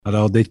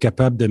Alors, d'être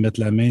capable de mettre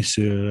la main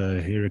sur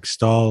Eric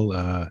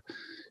Stahl,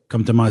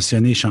 comme tu as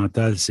mentionné,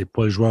 Chantal, c'est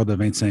pas le joueur de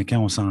 25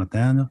 ans, on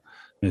s'entend, là,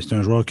 mais c'est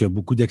un joueur qui a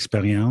beaucoup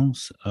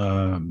d'expérience.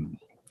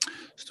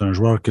 C'est un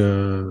joueur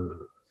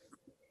que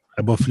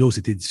à Buffalo,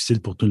 c'était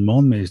difficile pour tout le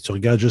monde, mais si tu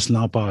regardes juste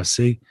l'an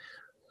passé,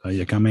 il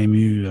y a quand même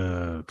eu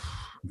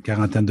une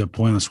quarantaine de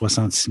points en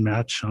 66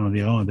 matchs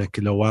environ avec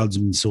le Wild du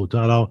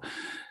Minnesota. Alors,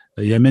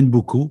 il amène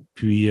beaucoup,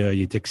 puis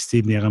il est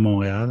excité de venir à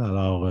Montréal.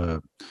 Alors,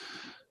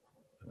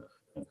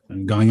 un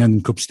gagnant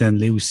d'une Coupe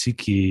Stanley aussi,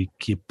 qui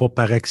est pas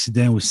par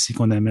accident aussi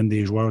qu'on amène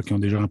des joueurs qui ont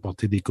déjà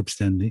remporté des Coupes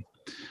Stanley.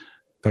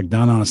 Fait que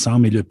dans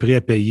l'ensemble, et le prix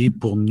à payer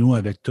pour nous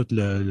avec tous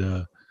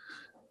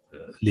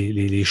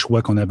les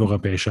choix qu'on avait au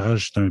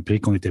repêchage, c'est un prix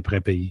qu'on était prêt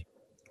à payer.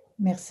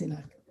 Merci,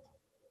 Marc.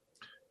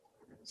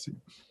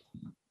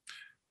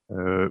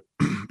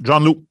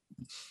 John Lou.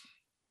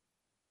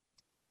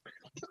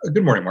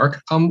 Good morning,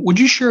 Mark. Would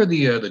you share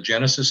the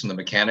genesis and the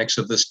mechanics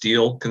of this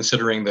deal,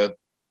 considering that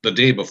the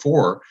day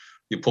before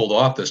you pulled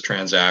off this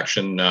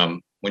transaction,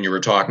 when you were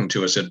talking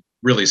to us, it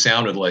really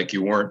sounded like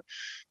you weren't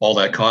all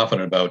that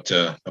confident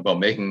about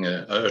making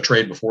a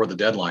trade before the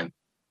deadline.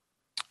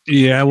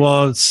 Yeah,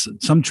 well,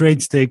 some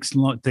trades take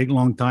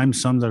long time.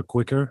 Some are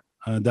quicker.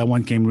 That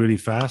one came really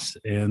fast,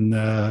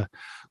 and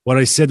what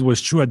I said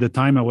was true at the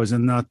time. I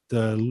wasn't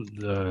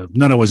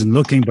I wasn't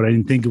looking, but I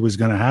didn't think it was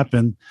going to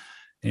happen.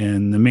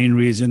 And the main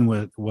reason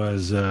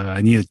was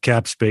I needed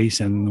cap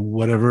space, and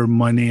whatever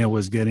money I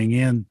was getting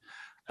in,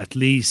 at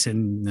least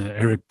in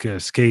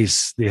Eric's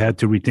case, they had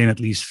to retain at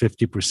least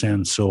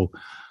 50%. So,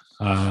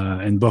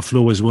 and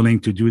Buffalo was willing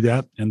to do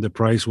that, and the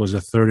price was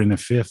a third and a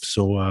fifth.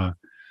 So,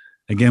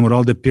 again, with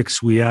all the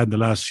picks we had the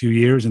last few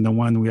years, and the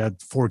one we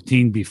had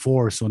 14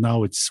 before, so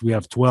now we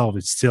have 12.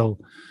 It's still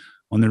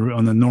on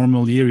the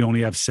normal year, you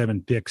only have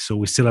 7 picks, so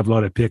we still have a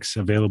lot of picks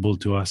available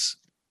to us.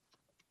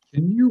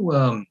 Can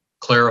you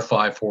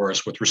clarify for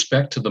us with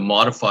respect to the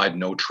modified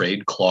no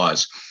trade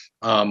clause?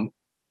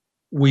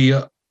 We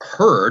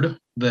heard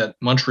that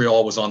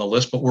Montreal was on the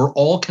list, but were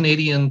all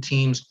Canadian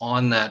teams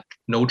on that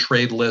no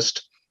trade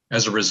list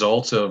as a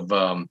result of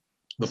the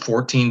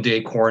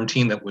 14-day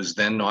quarantine that was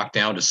then knocked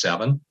down to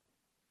 7?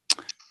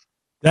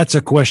 That's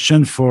a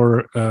question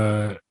for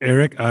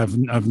Eric.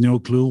 I've no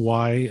clue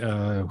why,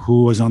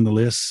 who was on the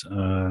list,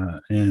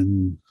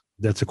 and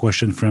that's a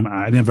question from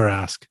I never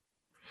asked.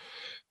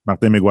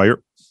 Martin McGuire.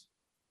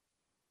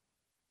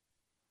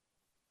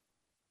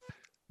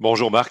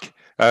 Bonjour Marc.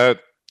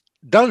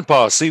 Dans le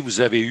passé, vous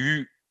avez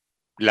eu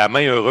la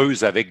main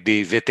heureuse avec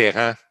des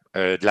vétérans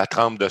de la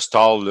trempe de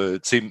Stahl,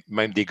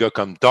 même des gars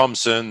comme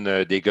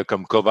Thompson, des gars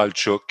comme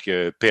Kovalchuk,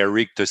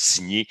 Perry que tu as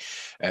signé,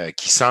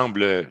 qui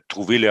semblent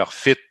trouver leur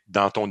fit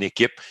dans ton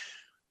équipe.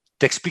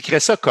 T'expliquerais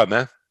ça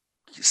comment?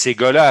 Ces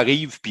gars-là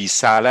arrivent puis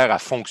ça a l'air à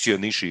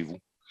fonctionner chez vous.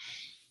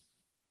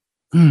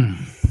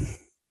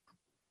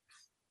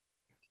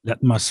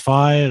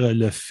 L'atmosphère,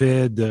 le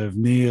fait de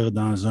venir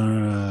dans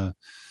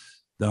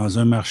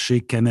un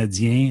marché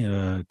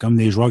canadien, comme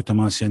les joueurs que tu as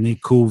mentionnés,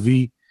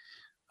 Covey,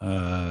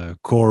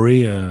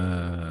 Corey,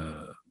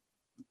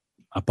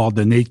 à part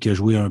de Nate qui a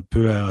joué un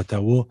peu à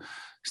Ottawa,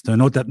 c'est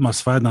une autre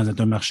atmosphère dans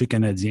un marché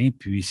canadien.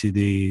 Puis c'est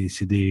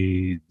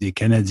des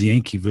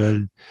Canadiens qui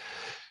veulent,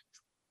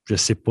 je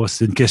sais pas,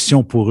 c'est une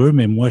question pour eux,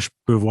 mais moi, je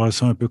peux voir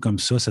ça un peu comme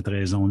ça, cette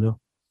raison-là.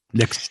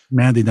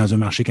 L'excitement d'être dans un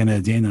marché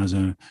canadien, dans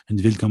une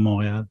ville comme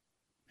Montréal.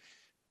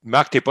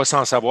 Marc, tu n'es pas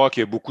sans savoir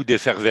qu'il y a beaucoup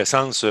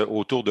d'effervescence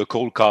autour de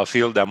Cole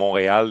Caulfield à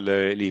Montréal.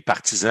 Les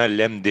partisans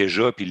l'aiment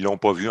déjà, puis ils ne l'ont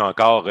pas vu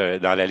encore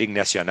dans la Ligue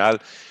nationale.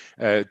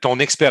 Ton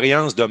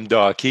expérience d'homme de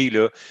hockey,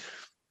 là,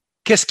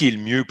 qu'est-ce qui est le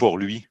mieux pour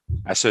lui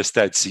à ce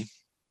stade-ci?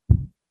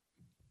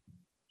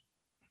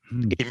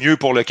 Et mieux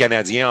pour le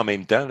Canadien en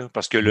même temps, là,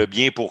 parce que le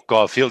bien pour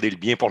Caulfield est le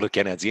bien pour le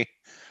Canadien.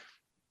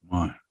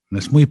 Ouais.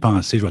 Laisse-moi y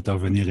penser, je vais te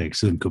revenir avec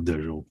ça une couple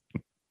de jours.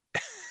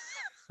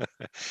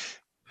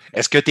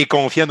 Est-ce que tu es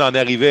confiant d'en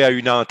arriver à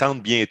une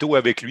entente bientôt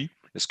avec lui?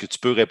 Est-ce que tu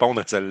peux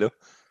répondre à celle-là?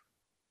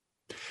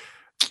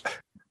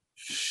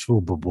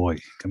 Oh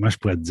boy, comment je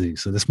pourrais te dire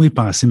ça? Laisse-moi y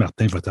penser,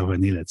 Martin, je vais te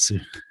revenir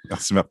là-dessus.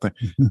 Merci, Martin.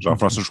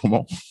 Jean-François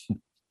Chaumont.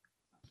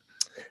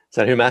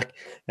 Salut, Marc.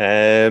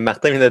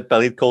 Martin vient de te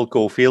parler de Cole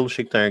Caulfield. Je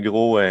sais que tu as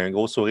un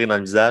gros sourire dans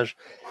le visage.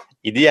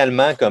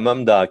 Idéalement, comme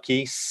homme de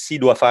hockey, s'il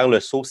doit faire le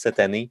saut cette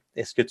année,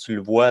 est-ce que tu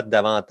le vois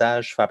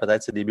davantage faire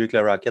peut-être ses débuts avec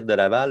le Rocket de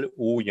Laval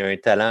ou il y a un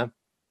talent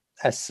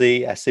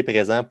assez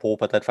présent pour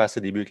peut-être faire ses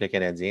débuts avec le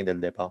Canadien dès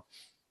le départ?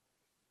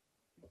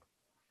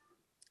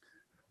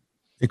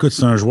 Écoute,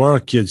 c'est un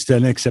joueur qui a du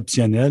talent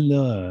exceptionnel.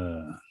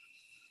 Là.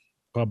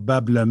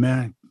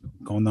 Probablement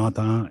qu'on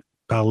entend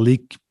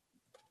parler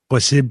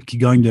possible qu'il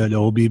gagne le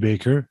Hobey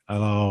Baker.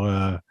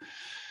 Alors,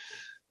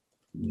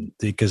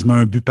 c'est quasiment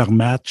un but par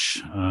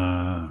match.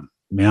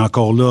 Mais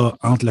encore là,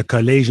 entre le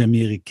collège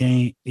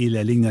américain et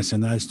la Ligue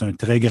nationale, c'est un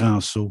très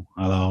grand saut.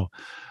 Alors,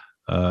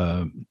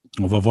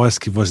 on va voir ce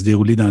qui va se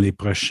dérouler dans les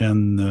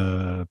prochaines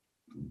heures,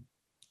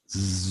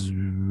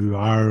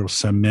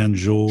 semaines,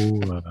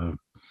 jours.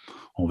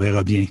 On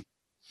verra bien.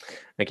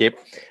 OK.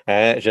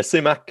 Je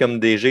sais, Marc, comme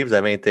DG, vous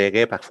avez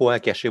intérêt parfois à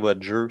cacher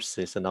votre jeu.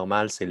 C'est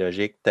normal, c'est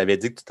logique. Tu avais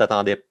dit que tu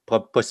t'attendais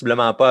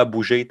possiblement pas à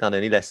bouger étant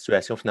donné la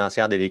situation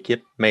financière de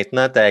l'équipe.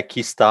 Maintenant, tu as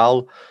acquis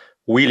Stahl.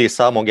 Oui, les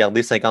Sabres ont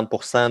gardé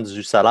 50%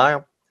 du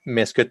salaire,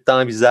 mais est-ce que tu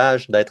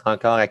envisages d'être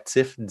encore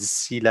actif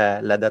d'ici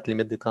la date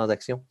limite des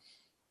transactions?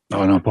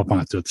 Non, pas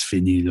pantoute, c'est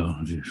fini, là.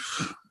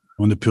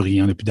 On n'a plus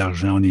rien, on n'a plus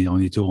d'argent,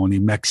 on est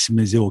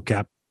maximisé au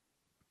cap.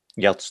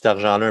 Gardes-tu cet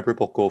argent-là un peu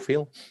pour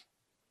Caulfield?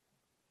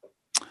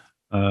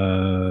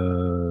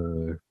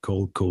 Cole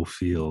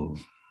Caulfield.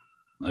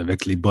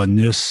 Avec les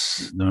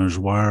bonus d'un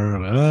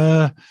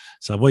joueur,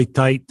 ça va être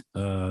tight.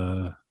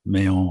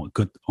 Mais on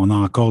a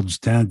encore du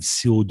temps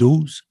d'ici au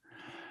 12.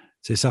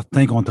 C'est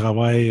certain qu'on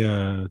travaille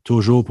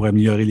toujours pour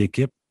améliorer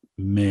l'équipe,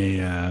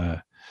 mais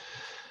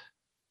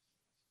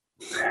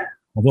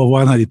on va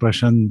voir dans les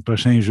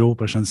prochains jours,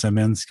 prochaines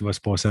semaines, ce qui va se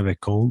passer avec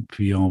Cole,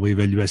 puis on va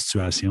évaluer la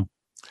situation.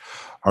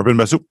 Arvind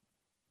Basu.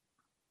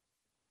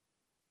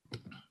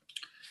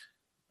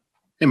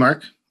 Hey,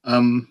 Mark.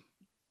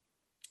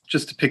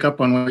 Just to pick up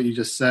on what you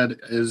just said,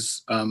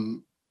 are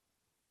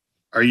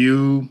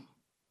you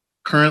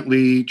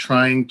currently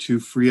trying to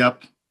free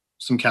up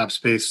some cap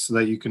space so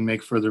that you can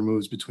make further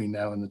moves between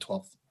now and the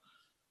 12th?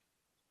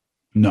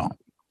 No.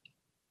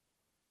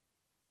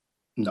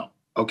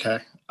 Okay.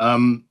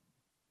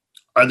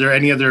 Are there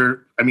any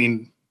other,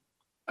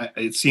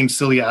 it seems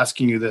silly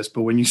asking you this,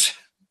 but when you say,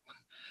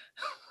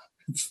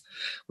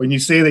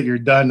 that you're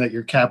done, that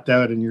you're capped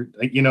out and you're,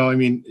 I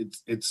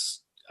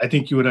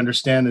think you would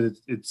understand that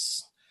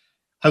it's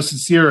how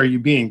sincere are you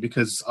being?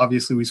 Because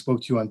obviously we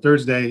spoke to you on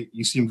Thursday.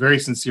 You seem very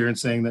sincere in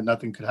saying that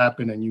nothing could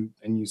happen, and you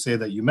say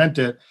that you meant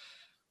it.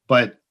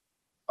 But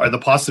are the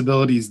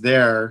possibilities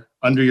there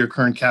under your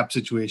current cap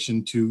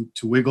situation to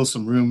wiggle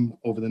some room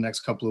over the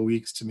next couple of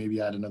weeks to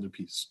maybe add another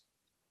piece?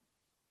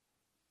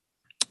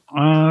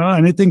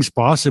 Anything's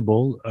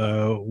possible.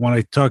 When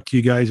I talked to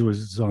you guys, it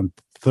was on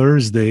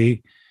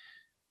Thursday.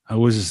 I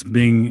was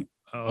being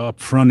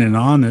upfront and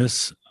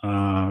honest.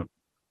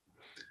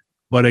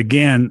 But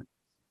again,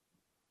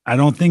 I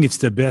don't think it's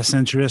the best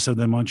interest of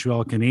the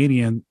Montreal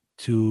Canadiens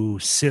to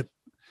sit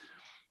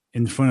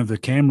in front of the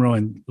camera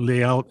and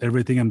lay out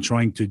everything I'm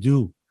trying to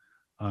do.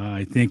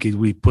 I think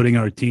we're putting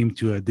our team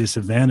to a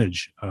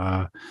disadvantage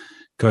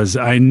because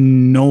I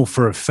know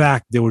for a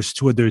fact there was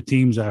 2 other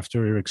teams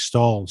after Eric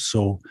Stahl.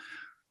 So,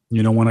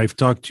 when I've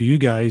talked to you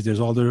guys, there's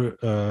other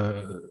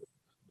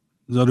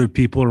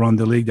people around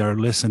the league that are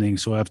listening.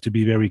 So I have to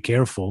be very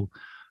careful.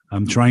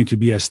 I'm trying to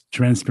be as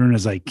transparent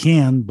as I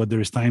can, but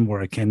there's time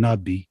where I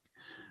cannot be.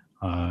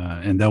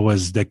 And that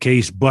was the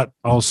case. But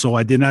also,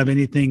 I didn't have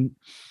anything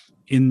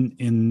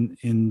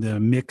in the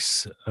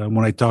mix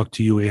when I talked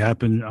to you. It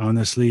happened,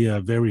 honestly,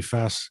 very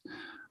fast.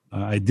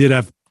 I did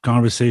have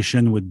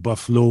conversation with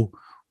Buffalo a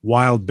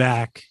while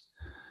back,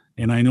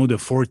 and I know the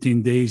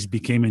 14 days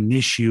became an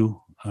issue.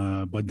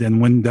 But then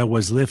when that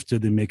was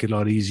lifted, it made it a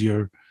lot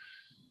easier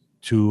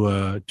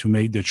to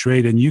make the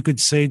trade. And you could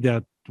say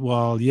that,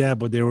 well, yeah,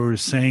 but they were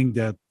saying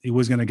that it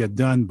was going to get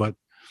done, but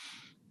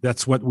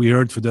that's what we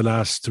heard for the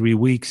last 3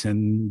 weeks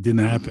and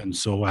didn't happen.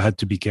 So I had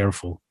to be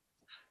careful.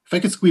 If I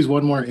could squeeze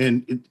one more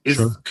in,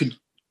 Sure.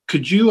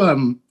 Could you,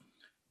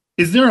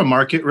 is there a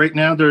market right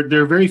now?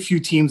 There are very few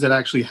teams that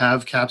actually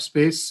have cap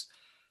space.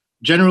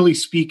 Generally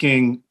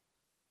speaking,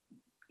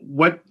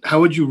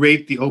 how would you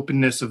rate the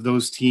openness of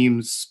those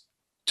teams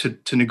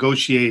to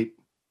negotiate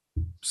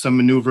some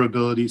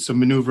maneuverability, some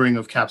maneuvering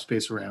of cap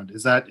space around?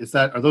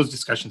 Are those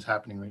discussions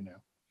happening right now?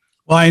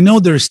 Well, I know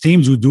there's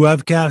teams who do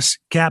have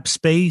cap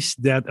space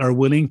that are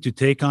willing to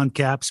take on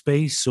cap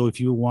space. So if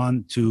you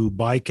want to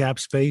buy cap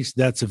space,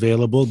 that's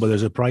available, but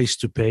there's a price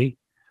to pay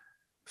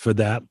for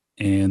that.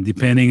 And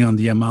depending on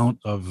the amount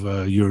of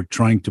you're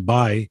trying to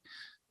buy,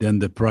 then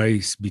the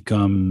price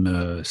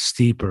become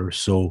steeper.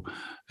 So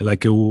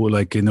like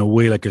in a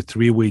way, like a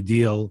 3-way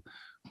deal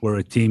where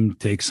a team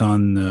takes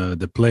on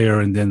the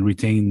player and then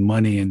retain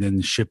money and then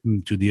ship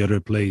them to the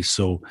other place.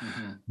 So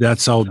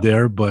that's out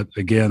there. But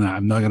again,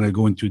 I'm not going to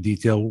go into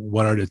detail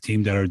what are the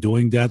teams that are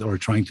doing that or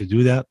trying to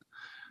do that.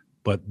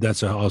 But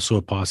that's also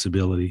a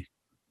possibility.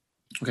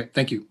 Okay,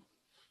 thank you.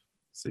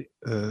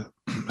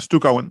 Stu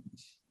Cowan.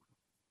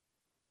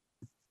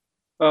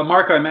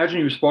 Mark, I imagine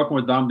you've spoken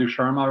with Dom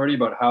Ducharme already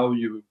about how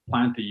you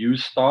plan to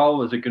use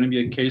Stahl. Is it going to be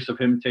a case of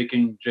him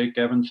taking Jake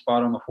Evans'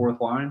 spot on the 4th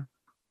line?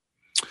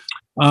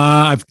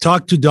 I've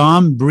talked to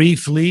Dom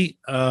briefly.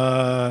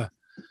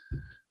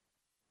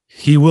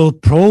 He will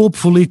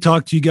hopefully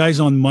talk to you guys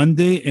on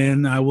Monday,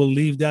 and I will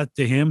leave that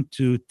to him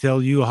to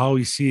tell you how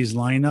he sees his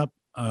lineup.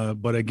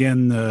 But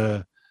again,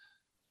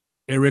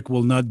 Eric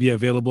will not be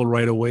available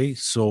right away.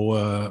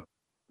 So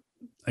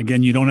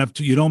again, you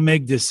don't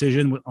make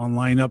decision on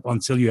lineup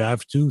until you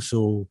have to.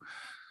 So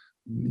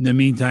in the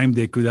meantime,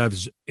 they could have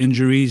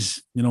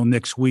injuries,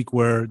 next week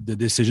where the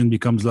decision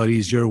becomes a lot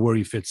easier where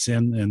he fits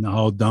in and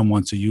how Dom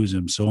wants to use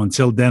him. So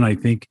until then, I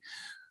think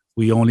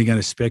we only going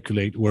to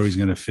speculate where he's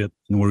going to fit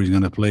and where he's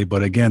going to play.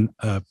 But again,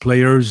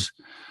 players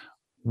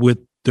with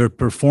their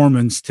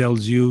performance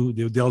tells you,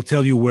 they'll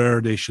tell you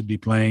where they should be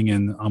playing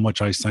and how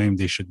much ice time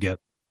they should get.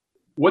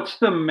 What's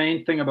the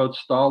main thing about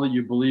Stahl that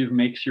you believe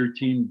makes your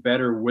team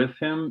better with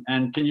him?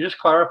 And can you just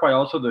clarify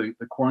also the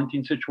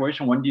quarantine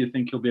situation? When do you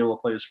think he'll be able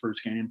to play his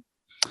first game?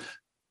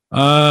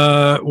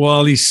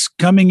 Well, he's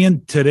coming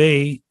in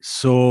today,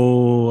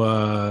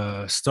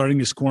 so starting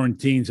his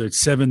quarantine. So it's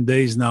 7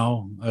 days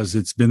now, as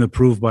it's been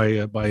approved by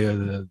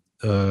the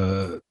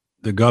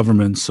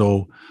government.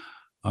 So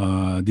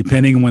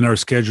depending on when our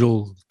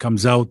schedule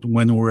comes out,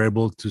 when we're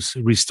able to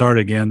restart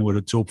again,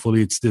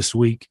 hopefully it's this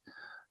week.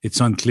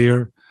 It's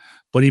unclear,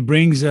 but he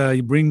brings.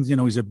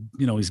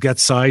 He's got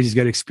size, he's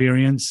got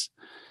experience.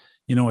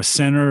 A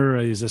center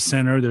is a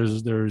center.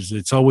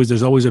 There's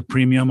always a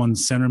premium on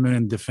centermen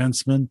and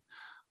defensemen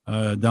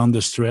down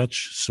the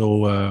stretch.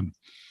 So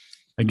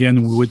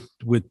again,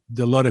 with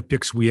a lot of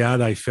picks we had,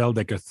 I felt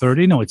like a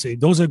 30. No,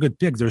 those are good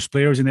picks. There's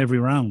players in every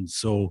round.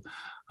 So,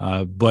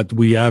 but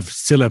we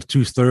still have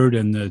 2 third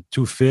and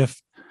 2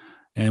 fifth,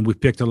 and we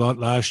picked a lot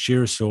last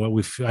year. So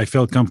I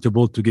felt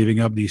comfortable to giving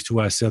up these 2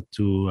 assets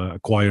to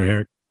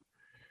acquire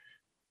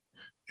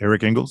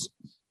Eric Engels.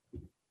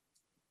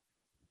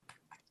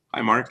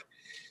 Hi, Mark.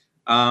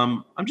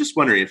 I'm just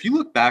wondering, if you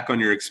look back on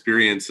your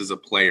experience as a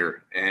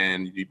player,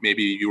 and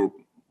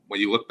when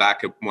you look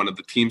back at one of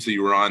the teams that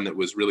you were on that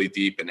was really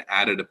deep and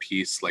added a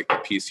piece like the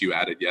piece you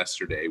added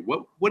yesterday,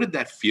 what did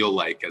that feel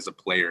like as a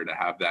player to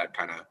have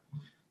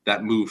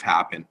that move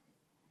happen?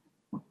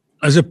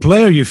 As a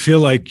player, you feel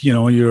like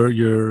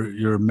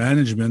your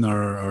management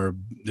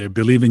they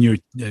believe in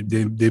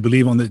they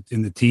believe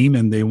in the team,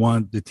 and they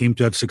want the team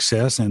to have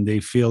success, and they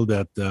feel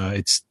that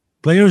it's.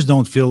 Players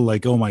don't feel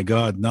like, oh my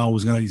God, now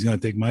he's gonna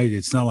take my.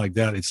 It's not like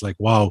that. It's like,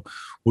 wow,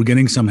 we're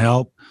getting some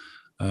help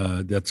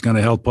that's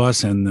gonna help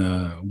us, and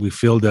we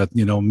feel that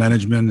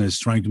management is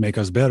trying to make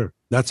us better.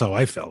 That's how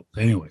I felt,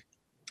 anyway.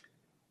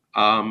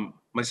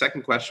 My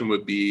second question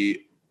would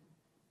be,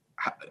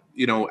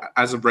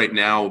 as of right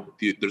now,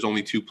 there's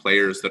only 2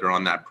 players that are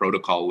on that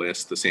protocol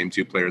list, the same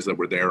 2 players that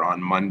were there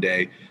on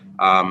Monday.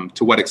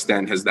 To what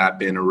extent has that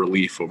been a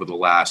relief over the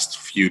last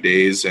few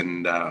days,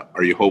 and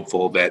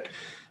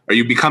are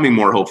you becoming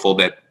more hopeful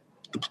that,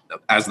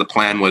 as the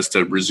plan was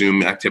to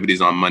resume activities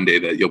on Monday,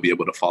 that you'll be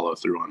able to follow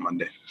through on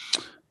Monday?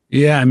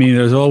 Yeah, I mean,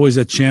 there's always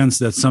a chance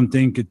that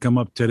something could come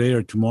up today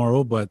or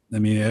tomorrow. But, I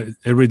mean,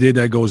 every day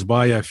that goes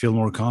by, I feel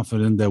more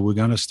confident that we're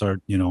going to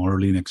start,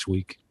 early next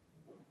week.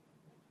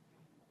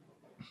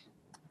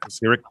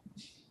 Merci, Eric.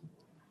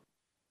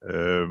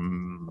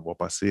 On va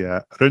passer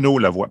à Renaud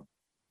Lavoie.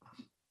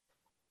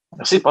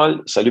 Merci,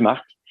 Paul. Salut,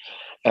 Marc.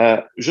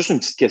 Juste une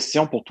petite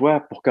question pour toi,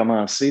 pour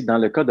commencer. Dans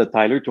le cas de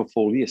Tyler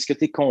Toffoli, est-ce que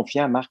tu es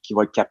confiant, Marc, qu'il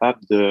va être capable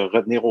de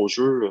revenir au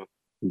jeu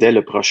dès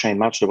le prochain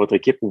match de votre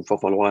équipe, ou il va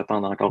falloir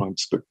attendre encore un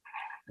petit peu?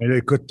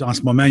 Écoute, en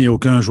ce moment, il n'y a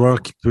aucun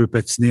joueur qui peut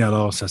patiner,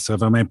 alors ça serait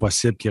vraiment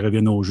impossible qu'il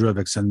revienne au jeu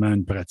avec seulement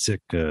une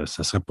pratique. Ça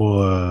ne serait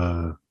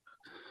pas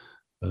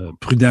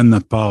prudent de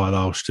notre part.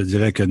 Alors, je te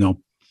dirais que non,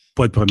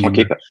 pas de premier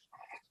match.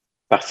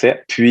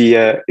 Parfait. Puis,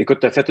 écoute,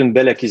 tu as fait une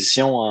belle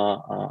acquisition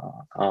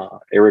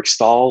en Eric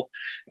Stahl,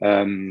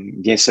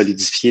 bien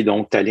solidifié,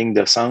 donc ta ligne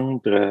de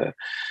centre.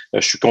 Je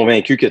suis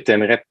convaincu que tu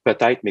aimerais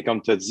peut-être, mais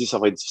comme tu as dit, ça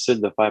va être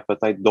difficile de faire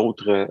peut-être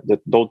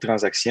d'autres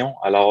transactions.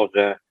 Alors,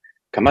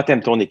 comment tu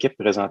aimes ton équipe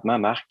présentement,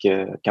 Marc,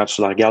 quand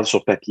tu la regardes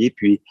sur papier?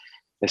 Puis,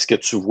 est-ce que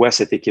tu vois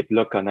cette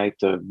équipe-là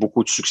connaître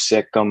beaucoup de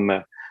succès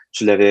comme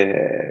tu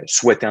l'avais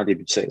souhaité en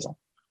début de saison?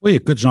 Oui,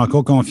 écoute, j'ai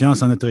encore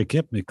confiance en notre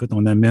équipe. Écoute,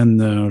 on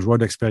amène un joueur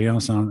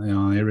d'expérience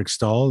en Eric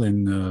Stahl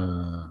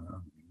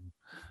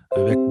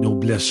avec nos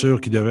blessures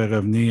qui devaient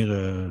revenir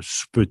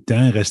sous peu de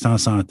temps, rester en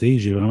santé.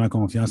 J'ai vraiment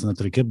confiance en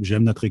notre équipe.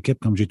 J'aime notre équipe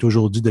comme j'ai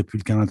toujours dit depuis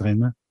le camp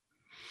d'entraînement.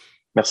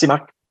 Merci,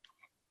 Marc.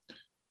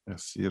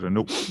 Merci,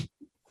 Renaud.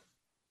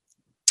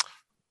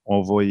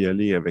 On va y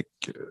aller avec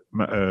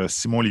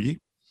Simon Lier.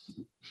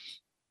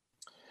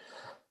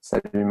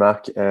 Salut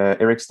Marc.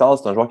 Eric Stahl,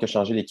 c'est un joueur qui a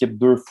changé l'équipe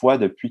 2 fois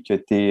depuis que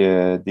tu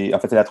es... En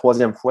fait, c'est la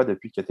 3e fois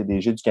depuis que tu es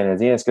DG du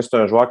Canadien. Est-ce que c'est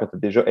un joueur que tu as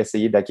déjà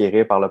essayé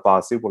d'acquérir par le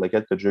passé ou pour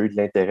lequel tu as déjà eu de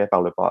l'intérêt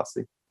par le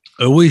passé?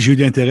 Oui, j'ai eu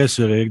de l'intérêt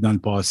sur Eric dans le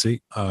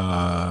passé.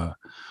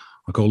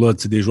 Encore là,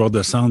 tu sais, des joueurs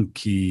de centre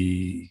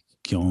qui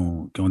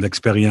ont de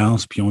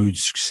l'expérience puis ont eu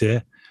du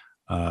succès.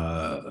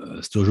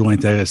 C'est toujours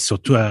intéressant.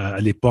 Surtout à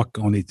l'époque,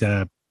 on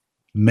était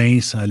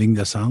mince en ligne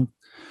de centre,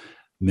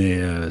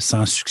 mais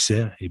sans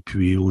succès. Et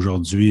puis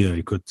aujourd'hui,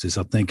 écoute, c'est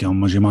certain que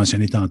moi j'ai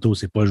mentionné tantôt,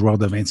 c'est pas un joueur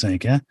de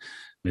 25 ans,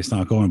 mais c'est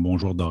encore un bon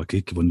joueur de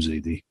hockey qui va nous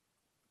aider.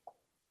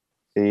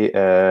 Et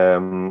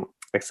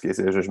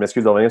je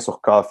m'excuse de revenir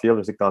sur Caulfield.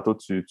 Je sais que tantôt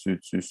tu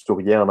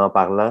souriais en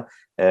parlant.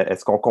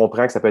 Est-ce qu'on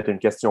comprend que ça peut être une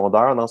question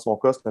d'heure dans son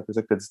cas? C'est un peu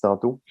ça que tu as dit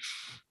tantôt?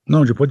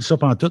 Non, j'ai pas dit ça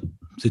pantoute.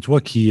 C'est toi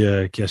qui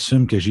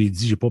assume que j'ai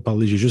dit, j'ai pas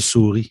parlé, j'ai juste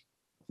souri.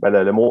 Ben,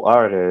 le mot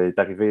heure est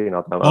arrivé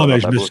dans ta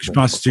bouche. Je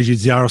pense que j'ai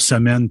dit heure,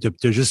 semaine. Tu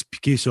as juste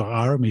piqué sur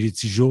heure, mais j'ai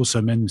dit jour,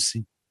 semaine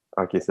aussi.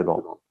 OK, c'est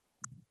bon.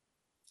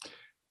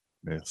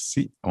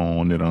 Merci.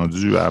 On est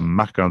rendu à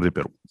Marc-André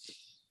Perrault.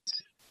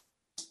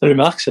 Salut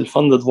Marc, c'est le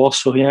fun de te voir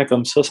souriant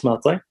comme ça ce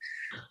matin.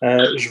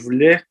 Je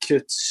voulais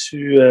que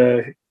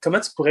comment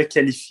tu pourrais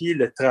qualifier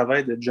le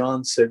travail de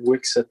John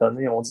Sedgwick cette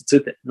année? On dit, tu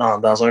sais,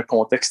 dans un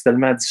contexte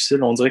tellement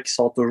difficile, on dirait qu'il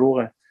sort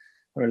toujours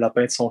un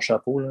lapin de son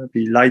chapeau, là,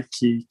 puis l'aide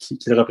qu'il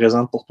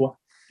représente pour toi.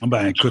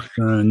 Ben, écoute,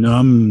 un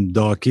homme de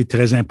hockey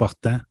très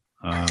important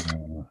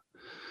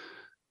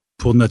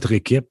pour notre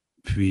équipe.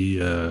 Puis,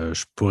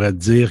 je pourrais te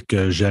dire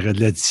que j'aurais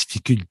de la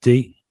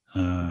difficulté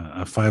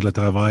à faire le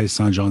travail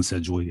sans John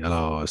Sedgwick.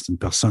 Alors, c'est une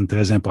personne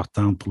très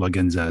importante pour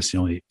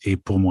l'organisation et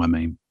pour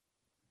moi-même.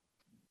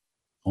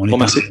 On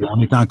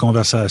est en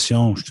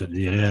conversation, je te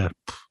dirais,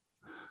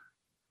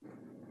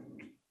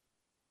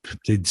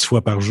 peut-être 10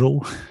 fois par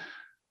jour.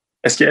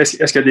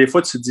 Est-ce que des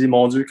fois, tu te dis,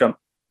 mon Dieu,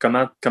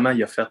 comment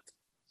il a fait?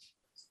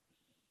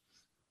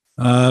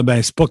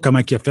 Ben, c'est pas comment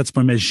il a fait, c'est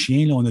pas un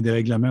magicien. Là. On a des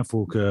règlements,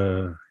 faut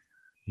que.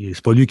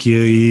 C'est pas lui qui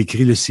a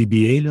écrit le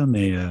CBA, là,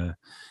 mais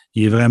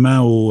il est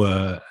vraiment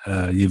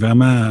il est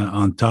vraiment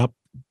en top.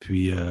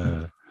 Puis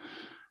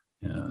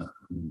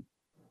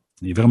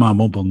il est vraiment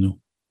bon pour nous.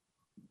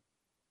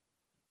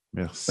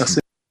 Merci.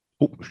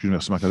 Oh, excuse-moi,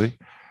 merci Marc-André.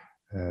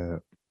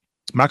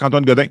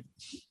 Marc-Antoine Godin.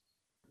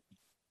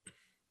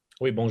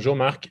 Oui, bonjour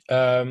Marc.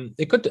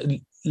 Écoute,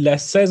 la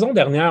saison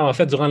dernière, en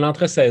fait, durant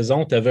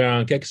l'entre-saison, tu avais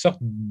en quelque sorte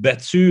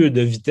battu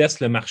de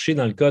vitesse le marché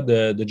dans le cas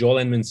de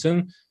Joel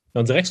Edmondson.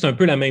 On dirait que c'est un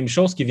peu la même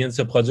chose qui vient de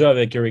se produire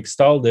avec Eric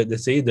Staal,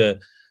 d'essayer de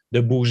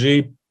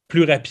bouger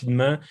plus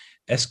rapidement.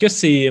 Est-ce que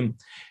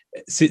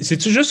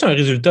c'est-tu juste un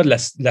résultat de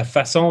la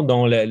façon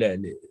dont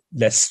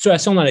la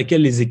situation dans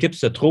laquelle les équipes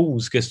se trouvent, ou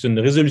est-ce que c'est une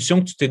résolution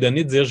que tu t'es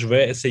donnée de dire je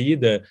vais essayer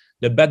de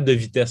battre de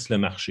vitesse le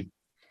marché?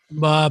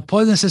 Ben,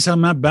 pas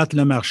nécessairement battre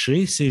le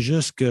marché, c'est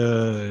juste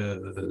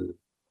que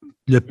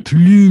le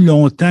plus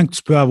longtemps que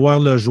tu peux avoir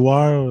le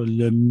joueur,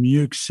 le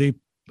mieux que c'est,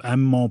 à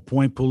mon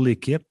point, pour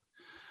l'équipe.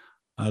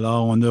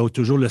 Alors, on a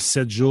toujours le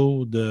 7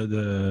 jours qui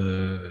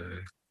ne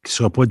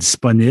sera pas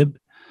disponible.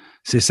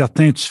 C'est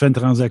certain que tu fais une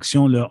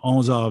transaction le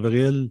 11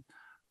 avril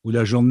ou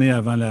la journée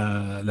avant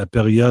la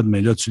période,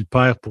 mais là, tu le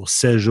perds pour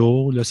 16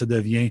 jours. Là, ça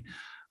devient...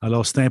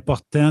 Alors, c'est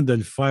important de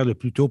le faire le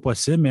plus tôt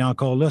possible, mais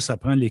encore là, ça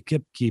prend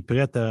l'équipe qui est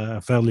prête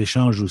à faire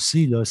l'échange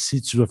aussi. Là.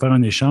 Si tu veux faire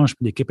un échange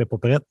et l'équipe n'est pas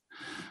prête,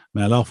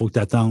 mais alors, il faut que tu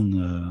attendes.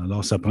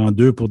 Alors, ça prend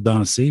 2 pour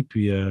danser,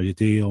 puis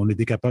on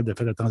était capable de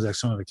faire la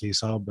transaction avec les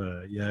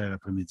Sabres hier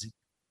après-midi.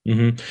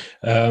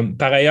 Mm-hmm.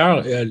 Par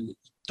ailleurs,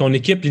 ton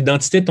équipe,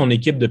 l'identité de ton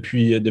équipe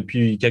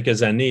depuis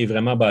quelques années est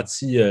vraiment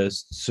bâtie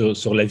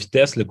sur la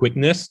vitesse, le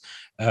quickness.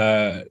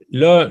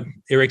 Là,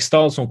 Eric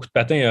Staal, son coup de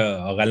patin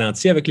a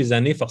ralenti avec les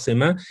années,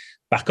 forcément.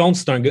 Par contre,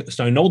 c'est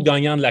un autre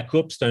gagnant de la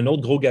Coupe, c'est un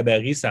autre gros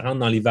gabarit, ça rentre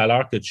dans les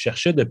valeurs que tu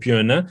cherchais depuis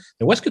un an.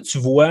 Mais où est-ce que tu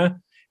vois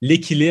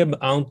l'équilibre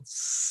entre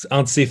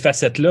ces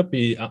facettes-là,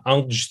 puis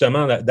entre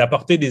justement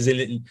d'apporter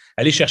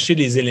aller chercher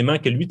les éléments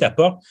que lui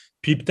t'apporte,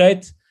 puis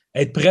peut-être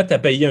être prête à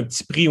payer un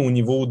petit prix au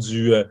niveau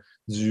du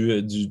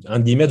entre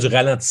guillemets, du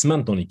ralentissement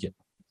de ton équipe?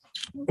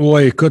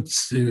 Oui, écoute,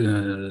 c'est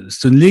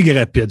une ligue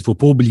rapide. Il ne faut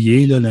pas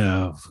oublier,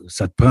 là,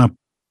 ça te prend.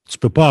 Tu ne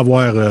peux pas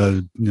avoir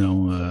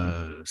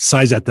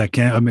 16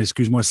 attaquants, mais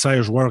excuse-moi,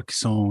 16 joueurs qui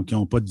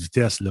n'ont pas de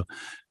vitesse. Là.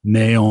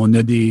 Mais on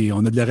a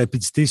de la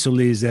rapidité sur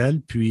les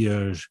ailes. Puis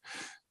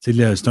tu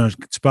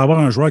peux avoir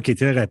un joueur qui est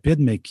très rapide,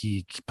 mais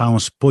qui ne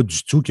pense pas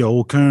du tout, qui n'a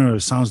aucun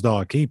sens de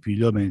hockey. Puis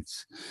là,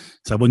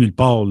 ça va nulle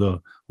part. Là.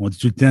 On dit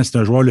tout le temps, c'est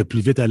un joueur le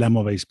plus vite à la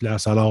mauvaise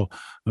place. Alors,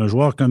 un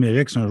joueur comme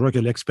Eric, c'est un joueur qui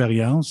a de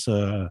l'expérience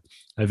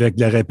avec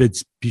de la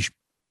rapidité. Puis,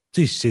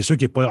 c'est sûr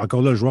qu'il n'est pas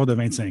encore là le joueur de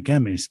 25 ans,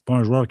 mais c'est pas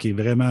un joueur qui est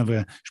vraiment...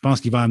 Je pense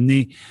qu'il va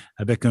amener,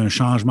 avec un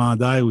changement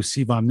d'air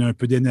aussi, il va amener un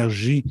peu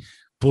d'énergie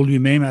pour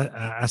lui-même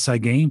à sa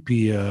game.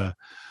 Puis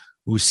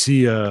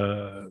aussi,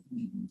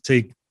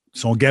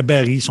 son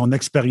gabarit, son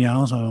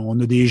expérience. On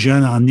a des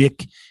jeunes en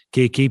Nick,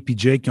 KK et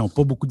Jake qui n'ont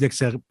pas beaucoup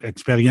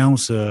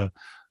d'expérience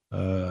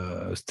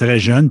très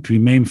jeune. Puis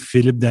même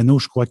Philippe Danault,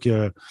 je crois qu'il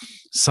a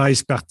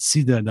 16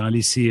 parties dans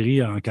les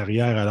séries en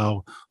carrière.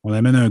 Alors, on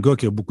amène un gars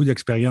qui a beaucoup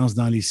d'expérience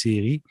dans les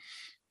séries,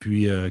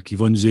 puis qui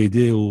va nous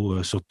aider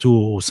surtout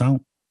au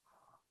centre.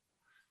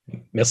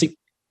 Merci.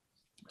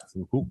 Merci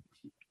beaucoup.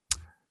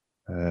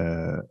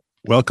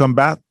 Welcome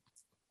back,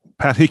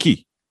 Pat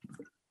Hickey.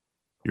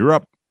 You're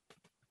up.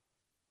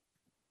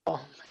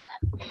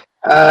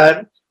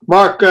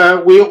 Mark,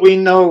 we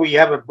know we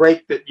have a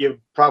break that you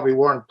probably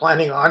weren't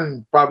planning on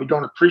and probably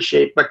don't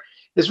appreciate, but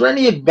is there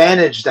any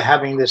advantage to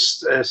having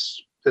this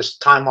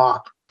time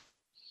off?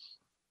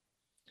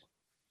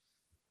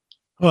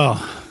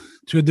 Well,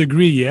 to a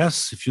degree,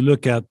 yes. If you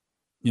look at,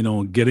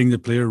 getting the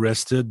player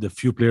rested, the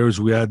few players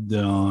we had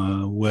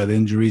who had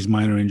injuries,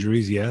 minor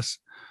injuries, yes.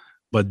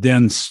 But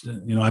then,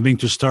 having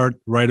to start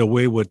right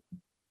away with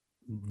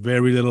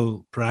very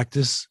little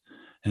practice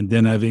and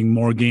then having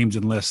more games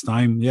in less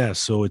time, yeah.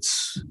 So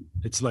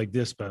it's like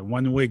this, but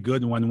one way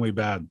good and one way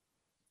bad.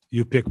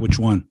 You pick which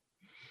one.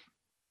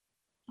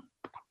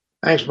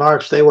 Thanks,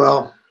 Mark. Stay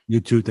well.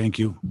 You too. Thank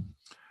you.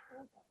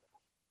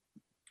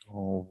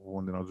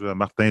 On est rendu à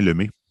Martin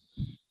Lemay.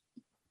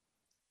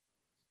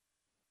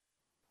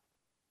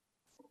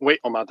 Oui,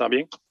 on m'entend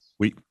bien?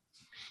 Oui.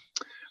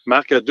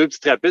 Marc, deux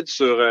petites rapides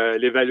sur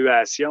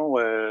l'évaluation.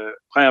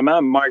 Premièrement,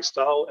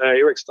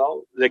 Eric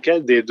Stahl,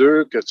 lequel des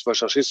deux que tu vas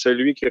chercher,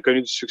 celui qui a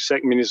connu du succès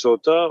avec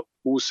Minnesota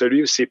ou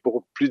celui où c'est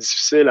pour plus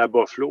difficile à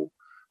Buffalo?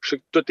 Je sais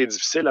que tout est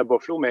difficile à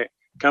Buffalo, mais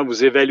quand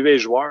vous évaluez les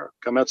joueurs,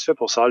 comment tu fais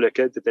pour savoir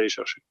lequel tu es allé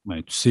chercher?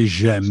 Ben, tu sais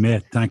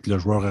jamais tant que le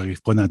joueur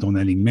n'arrive pas dans ton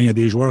alignement. Il y a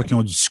des joueurs qui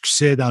ont du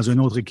succès dans une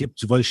autre équipe,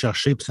 tu vas le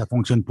chercher puis ça ne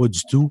fonctionne pas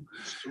du tout.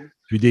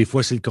 Puis des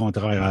fois, c'est le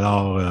contraire.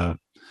 Alors,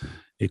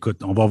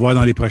 écoute, on va voir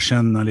dans les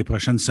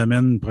prochaines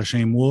semaines,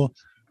 prochains mois,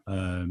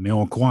 mais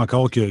on croit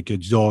encore que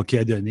du hockey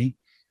à donner.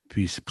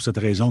 Puis c'est pour cette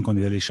raison qu'on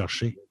est allé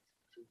chercher.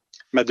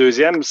 Ma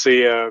deuxième,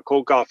 c'est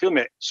Cole Caulfield,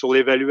 mais sur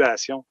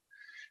l'évaluation.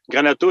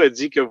 Granato a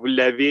dit que vous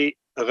l'avez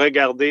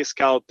regardé,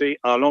 scouté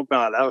en long et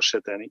en large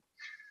cette année.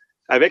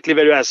 Avec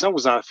l'évaluation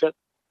que vous en faites,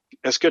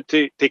 est-ce que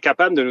tu es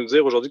capable de nous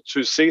dire aujourd'hui que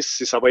tu sais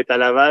si ça va être à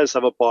Laval, ça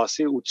va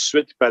passer, ou tout de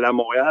suite il peut aller à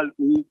Montréal,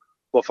 ou il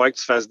va falloir que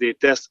tu fasses des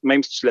tests,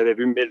 même si tu l'avais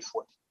vu 1000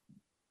 fois?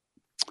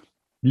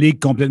 Ligue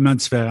complètement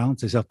différente.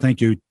 C'est certain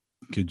qu'il y a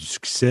eu du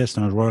succès. C'est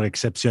un joueur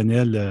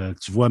exceptionnel.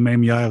 Tu vois,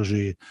 même hier,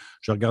 je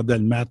regardais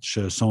le match,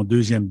 son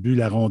deuxième but,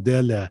 la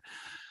rondelle,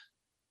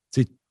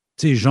 tu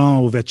sais,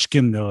 Jean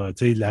Ovechkin, là,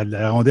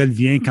 la rondelle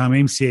vient quand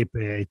même, si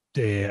elle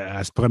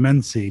se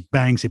promène, c'est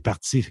bang, c'est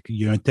parti. Il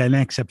y a un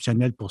talent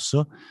exceptionnel pour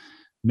ça.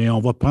 Mais on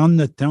va prendre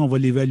notre temps, on va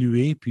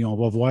l'évaluer, puis on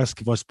va voir ce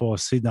qui va se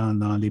passer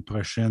dans les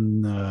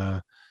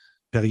prochaines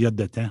périodes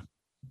de temps.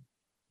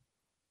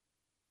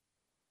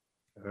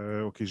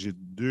 OK, j'ai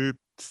deux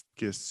petites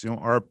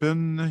questions.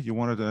 Arpin, you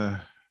wanted to...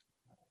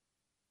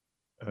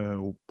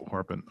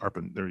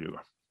 Arpin, there you go.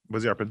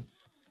 Vas-y, Arpin.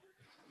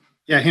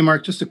 Yeah, hey,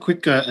 Mark, just a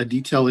quick a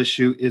detail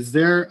issue. Is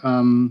there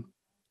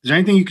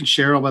anything you can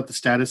share about the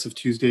status of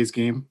Tuesday's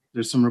game?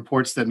 There's some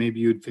reports that maybe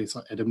you'd face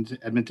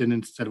Edmonton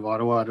instead of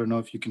Ottawa. I don't know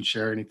if you can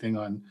share anything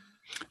on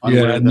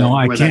yeah, no,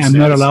 I can't. I'm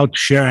not allowed to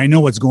share. I know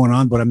what's going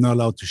on, but I'm not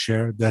allowed to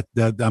share. That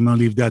I'm going to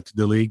leave that to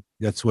the league.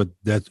 That's who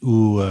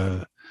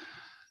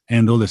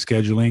handle the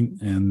scheduling,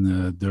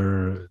 and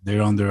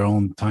they're on their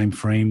own time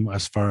frame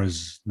as far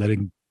as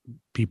letting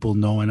people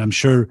know. And I'm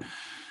sure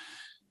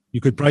you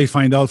could probably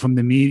find out from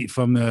the media,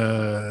 from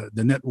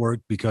the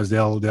network, because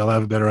they'll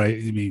have a better.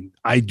 I mean,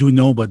 I do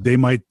know, but they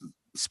might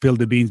spill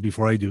the beans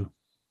before I do.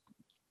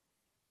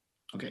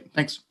 Okay,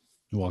 thanks.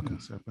 You're welcome.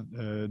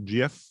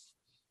 GF.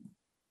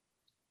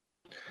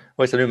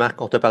 Oui, salut Marc.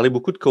 On t'a parlé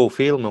beaucoup de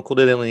Caulfield, mais au cours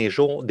des derniers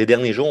jours, on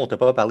ne t'a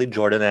pas parlé de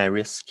Jordan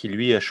Harris, qui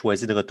lui a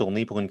choisi de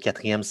retourner pour une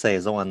 4e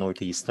saison à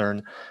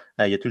Northeastern.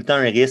 Il y a tout le temps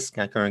un risque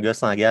quand un gars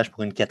s'engage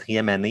pour une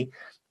 4e année.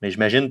 Mais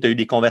j'imagine que tu as eu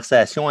des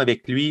conversations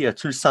avec lui.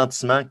 As-tu le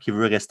sentiment qu'il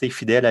veut rester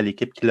fidèle à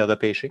l'équipe qui l'a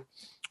repêché?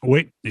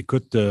 Oui,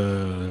 écoute, on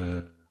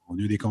a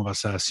eu des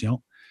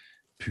conversations.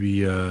 Puis,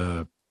 tu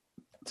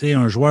sais,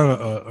 un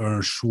joueur a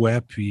un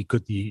choix. Puis,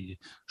 écoute,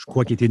 je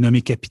crois qu'il a été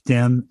nommé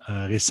capitaine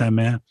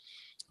récemment.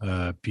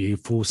 Puis, il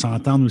faut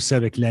s'entendre aussi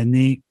avec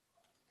l'année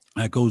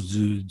à cause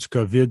du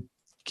COVID,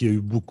 qu'il y a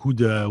eu beaucoup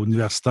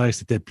d'universitaires,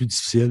 c'était plus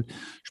difficile.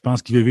 Je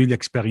pense qu'il veut vivre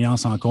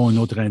l'expérience encore une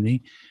autre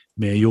année.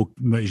 Mais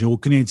j'ai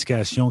aucune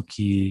indication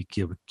qu'il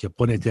n'y a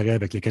pas d'intérêt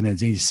avec les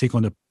Canadiens. Il sait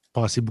qu'on a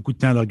passé beaucoup de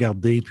temps à le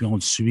regarder, puis on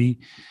le suit,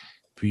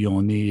 puis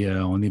on est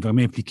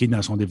vraiment impliqué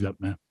dans son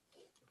développement.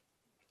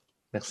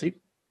 Merci.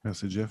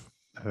 Merci, Jeff.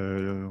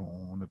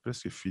 On a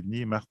presque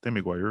fini. Martin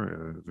McGuire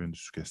veut une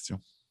question.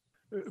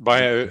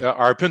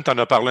 Arpin, tu en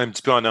as parlé un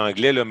petit peu en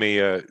anglais, là, mais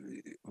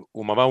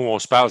au moment où on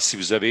se parle, si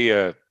vous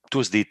avez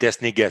tous des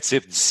tests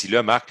négatifs d'ici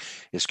là, Marc,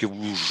 est-ce que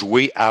vous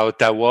jouez à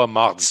Ottawa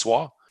mardi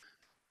soir?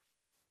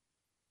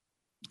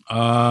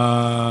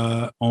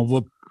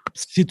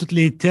 Si tous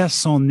les tests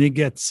sont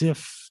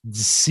négatifs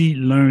d'ici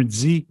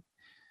lundi,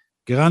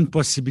 grande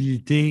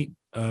possibilité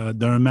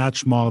d'un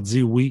match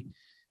mardi, oui.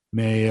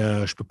 Mais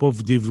je ne peux pas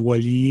vous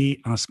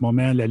dévoiler en ce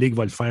moment. La Ligue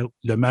va le faire.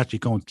 Le match est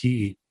contre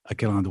qui et à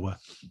quel endroit?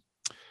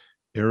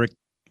 Eric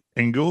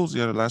Engels,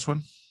 you have the last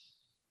one?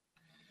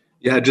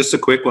 Yeah, just a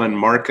quick one.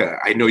 Mark,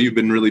 I know you've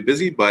been really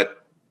busy, but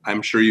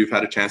I'm sure you've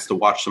had a chance to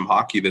watch some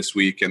hockey this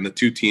week, and the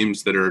two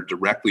teams that are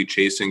directly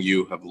chasing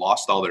you have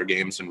lost all their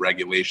games in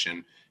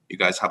regulation. You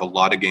guys have a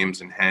lot of games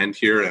in hand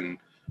here and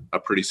a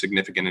pretty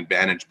significant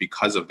advantage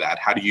because of that.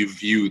 How do you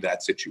view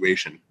that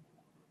situation?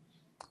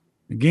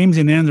 The games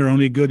in hand are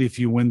only good if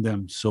you win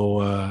them.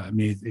 So, I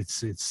mean,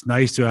 it's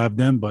nice to have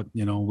them, but,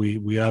 you know,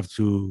 we have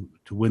to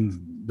win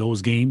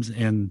those games.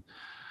 And,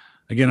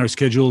 again, our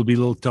schedule will be a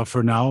little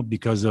tougher now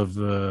because of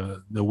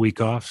the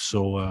week off.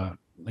 So,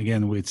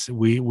 again,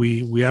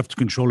 we have to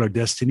control our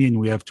destiny and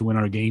we have to win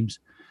our games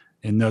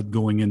and not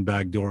going in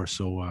back door.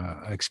 So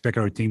I expect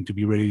our team to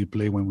be ready to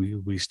play when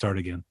we start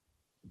again.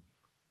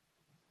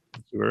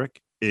 Thank you,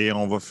 Eric. Et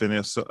on va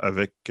finir ça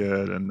avec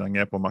la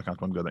dernière pour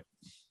Marc-Antoine Godin.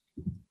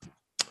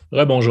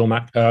 Bonjour,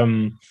 Marc.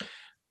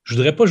 Je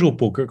voudrais pas jouer au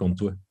poker contre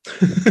toi.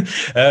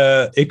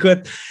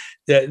 Écoute,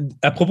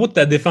 à propos de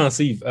ta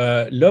défensive,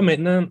 là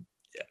maintenant,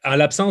 en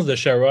l'absence de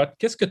Sherrod,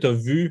 qu'est-ce que tu as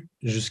vu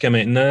jusqu'à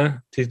maintenant?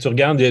 Tu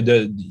regardes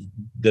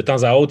de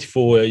temps à autre,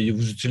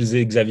 vous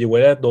utilisez Xavier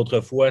Ouellet,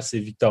 d'autres fois, c'est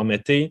Victor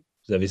Mété.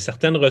 Vous avez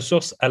certaines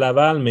ressources à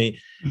Laval, mais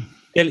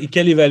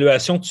quelle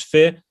évaluation tu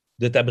fais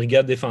de ta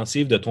brigade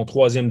défensive, de ton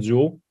troisième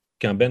duo,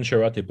 quand Ben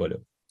Sherratt n'est pas là?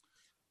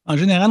 En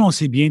général, on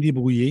s'est bien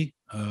débrouillé.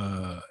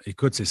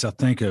 Écoute, c'est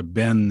certain que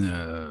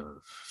Ben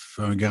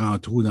fait un grand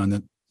trou dans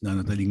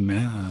notre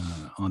alignement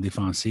en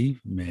défensive,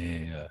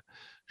 mais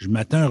je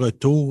m'attends à un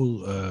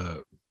retour,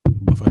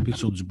 on va frapper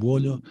sur du bois,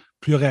 là,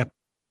 plus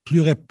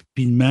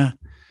rapidement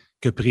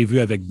que prévu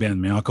avec Ben.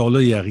 Mais encore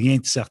là, il n'y a rien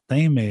de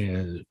certain, mais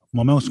au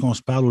moment où on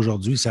se parle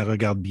aujourd'hui, ça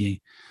regarde bien.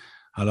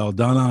 Alors,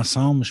 dans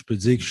l'ensemble, je peux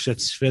dire que je suis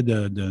satisfait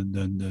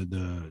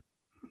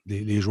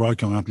des joueurs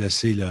qui ont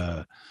remplacé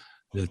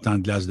le temps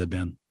de glace de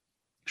Ben.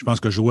 Je pense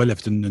que Joël a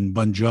fait une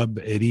bonne job,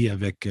 Eddie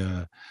avec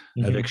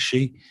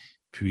Shea,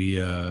 puis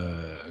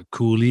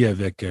Cooley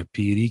avec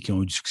Perry, qui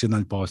ont eu du succès dans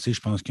le passé.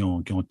 Je pense qu'ils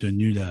ont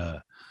tenu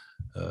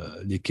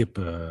l'équipe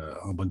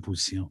en bonne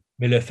position.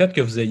 Mais le fait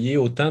que vous ayez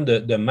autant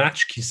de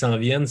matchs qui s'en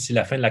viennent si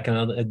la fin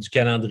du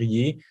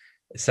calendrier,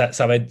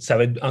 ça va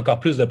être encore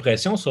plus de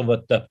pression sur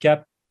votre top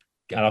 4.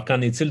 Alors,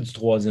 qu'en est-il du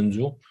troisième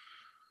duo?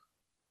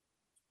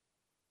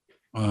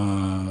 Je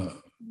ne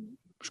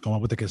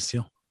comprends pas ta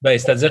question. Ben,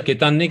 c'est-à-dire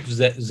qu'étant donné que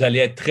vous allez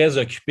être très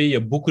occupé, il y a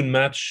beaucoup de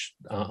matchs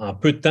en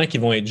peu de temps qui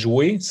vont être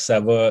joués.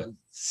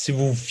 Si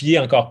vous vous fiez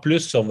encore plus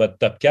sur votre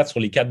top 4, sur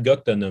les 4 gars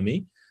que tu as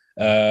nommés,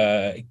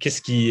 quelle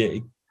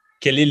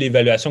est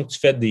l'évaluation que tu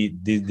fais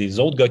des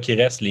autres gars qui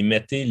restent, les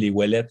Mété, les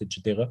Ouellet,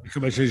 etc.?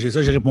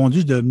 J'ai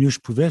répondu de mieux que je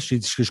pouvais.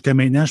 Jusqu'à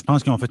maintenant, je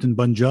pense qu'ils ont fait une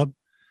bonne job.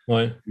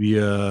 Ouais. Puis,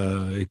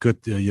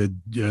 écoute, il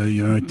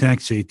y a un temps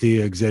que ça a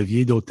été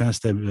Xavier, d'autres temps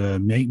c'était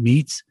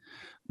Meats.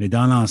 Mais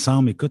dans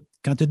l'ensemble, écoute,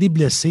 quand tu as des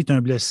blessés, tu as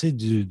un blessé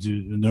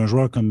d'un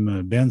joueur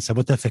comme Ben, ça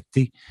va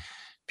t'affecter.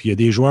 Puis il y a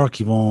des joueurs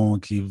qui sont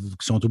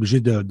obligés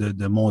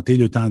de monter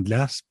le temps de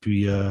glace.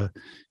 Puis,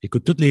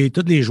 écoute, tous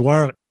les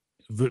joueurs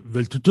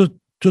veulent tout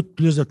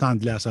plus de temps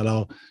de glace.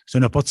 Alors, c'est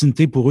une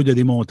opportunité pour eux de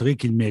démontrer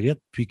qu'ils le méritent,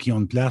 puis qu'ils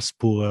ont une place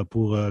pour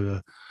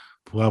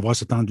avoir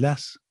ce temps de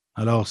glace.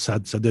 Alors, ça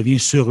devient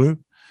sur eux.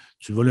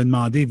 Tu vas lui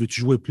demander,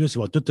 veux-tu jouer plus? Il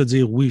va tout te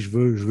dire, oui, je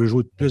veux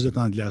jouer plus de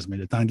temps de glace. Mais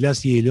le temps de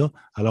glace, il est là.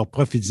 Alors,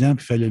 profite-en et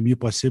fais le mieux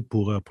possible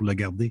pour le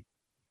garder.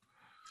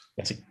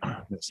 Merci.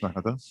 Merci,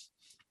 Marc-Antoine.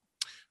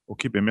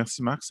 OK, bien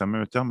merci, Marc. Ça met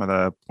un terme à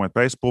la pointe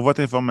presse. Pour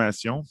votre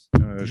information,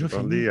 j'ai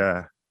parlé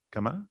à...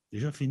 Comment?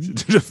 Déjà fini.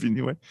 C'est déjà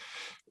fini, oui.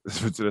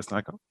 Veux-tu rester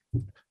encore?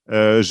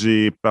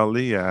 J'ai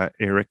parlé à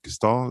Eric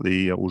Stahl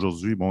et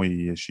aujourd'hui,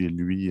 il est chez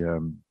lui,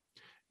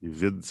 il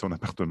vide son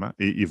appartement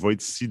et il va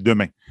être ici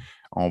demain.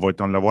 On va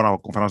l'avoir en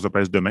conférence de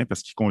presse demain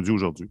parce qu'il conduit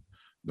aujourd'hui.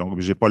 Donc,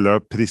 je n'ai pas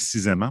l'heure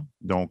précisément,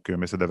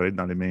 mais ça devrait être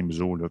dans les mêmes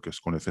eaux là, que ce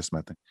qu'on a fait ce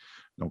matin.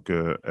 Donc,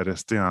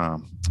 restez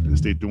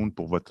tuned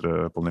pour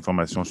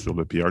l'information sur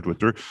le PR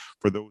Twitter.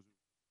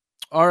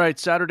 All right,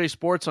 Saturday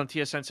Sports on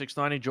TSN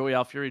 690. Joey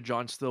Alfieri,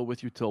 John Still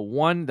with you till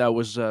 1. That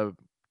was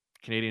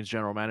Canadiens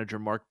general manager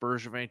Marc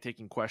Bergevin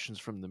taking questions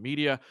from the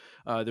media.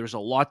 There's a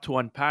lot to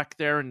unpack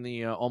there in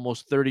the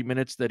almost 30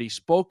 minutes that he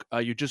spoke.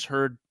 You just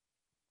heard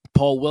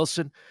Paul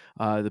Wilson,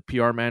 the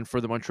PR man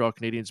for the Montreal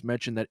Canadiens,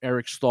 mentioned that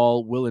Eric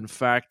Stahl will, in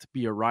fact,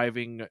 be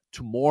arriving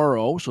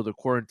tomorrow. So the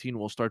quarantine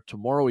will start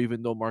tomorrow,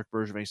 even though Marc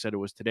Bergevin said it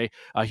was today.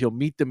 He'll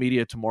meet the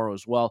media tomorrow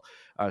as well.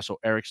 So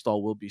Eric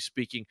Stahl will be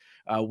speaking.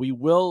 We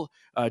will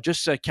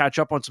just catch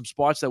up on some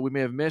spots that we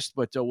may have missed,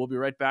 but we'll be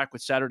right back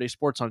with Saturday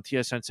Sports on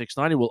TSN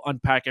 690. We'll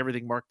unpack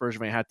everything Marc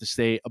Bergevin had to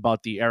say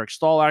about the Eric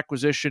Stahl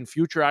acquisition,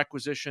 future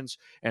acquisitions,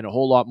 and a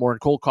whole lot more. And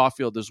Cole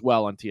Caulfield as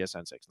well on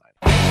TSN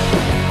 690.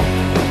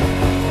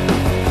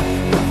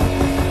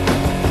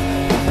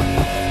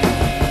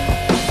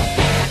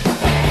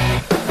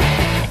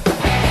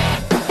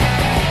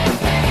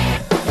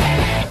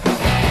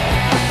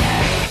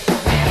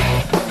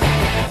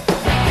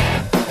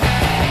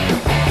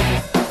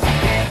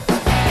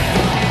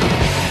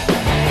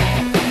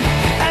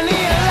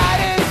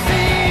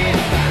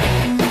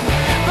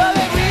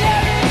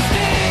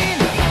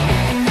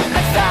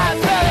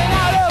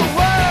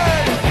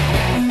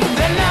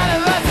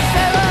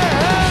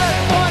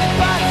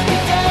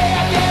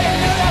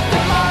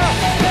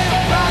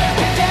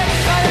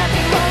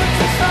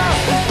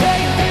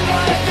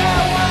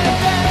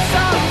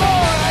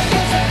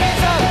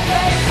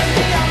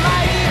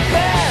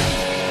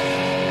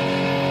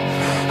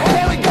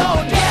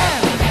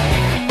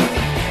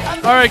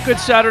 All right, good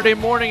Saturday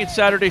morning. It's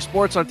Saturday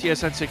Sports on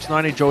TSN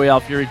 690. Joey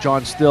Alfieri,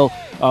 John Still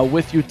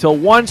with you till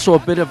 1. So a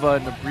bit of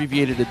an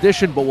abbreviated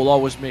edition, but we'll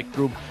always make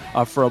room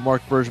for a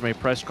Marc Bergevin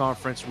press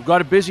conference. We've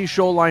got a busy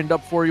show lined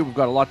up for you. We've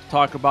got a lot to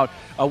talk about.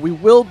 We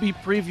will be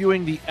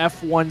previewing the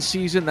F1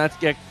 season.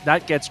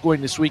 That gets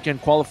going this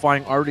weekend.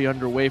 Qualifying already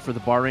underway for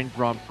the Bahrain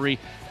Grand Prix.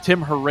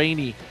 Tim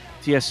Haraini,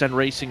 TSN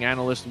racing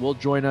analyst, will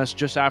join us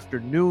just after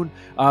noon.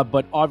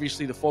 But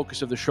obviously the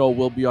focus of the show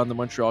will be on the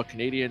Montreal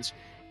Canadiens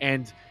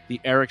and the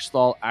Eric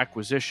Stahl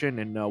acquisition,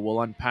 and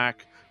we'll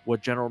unpack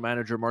what general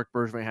manager Marc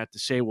Bergevin had to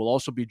say. We'll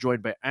also be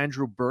joined by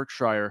Andrew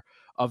Berkshire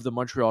of the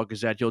Montreal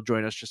Gazette. He'll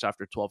join us just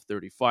after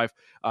 12:35.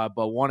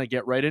 But want to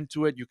get right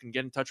into it. You can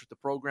get in touch with the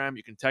program.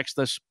 You can text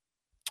us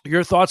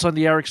Your thoughts on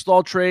the Eric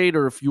Staal trade,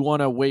 or if you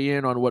want to weigh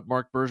in on what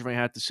Marc Bergevin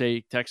had to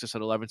say, text us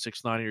at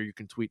 11690, or you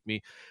can tweet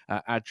me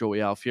at Joey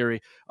Alfieri.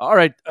 All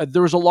right,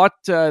 there was a lot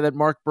that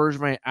Marc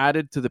Bergevin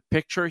added to the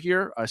picture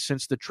here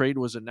since the trade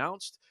was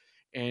announced.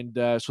 And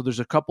so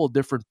there's a couple of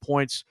different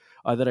points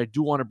that I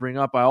do want to bring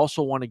up. I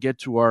also want to get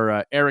to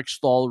our Eric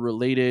Staal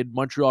related,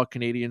 Montreal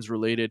Canadiens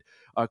related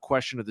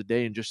question of the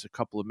day in just a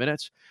couple of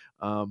minutes.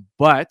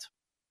 But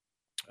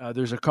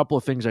there's a couple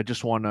of things I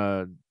just want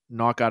to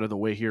knock out of the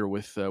way here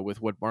with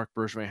what Marc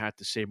Bergevin had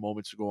to say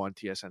moments ago on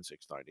TSN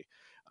 690.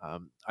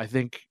 I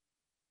think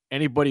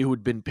anybody who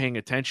had been paying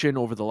attention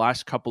over the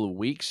last couple of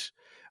weeks,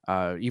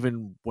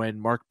 even when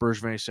Marc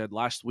Bergevin said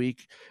last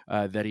week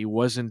that he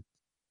wasn't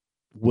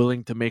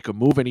willing to make a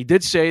move, and he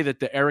did say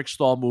that the Eric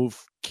Staal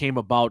move came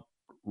about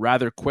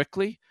rather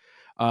quickly,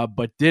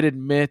 but did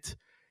admit,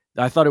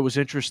 I thought it was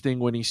interesting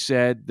when he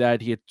said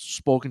that he had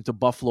spoken to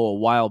Buffalo a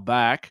while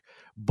back,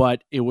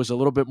 but it was a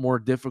little bit more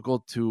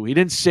difficult he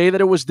didn't say that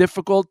it was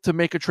difficult to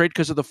make a trade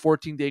because of the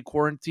 14-day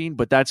quarantine,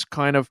 but that's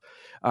kind of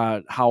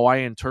how I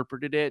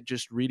interpreted it,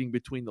 just reading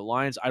between the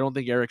lines. I don't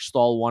think Eric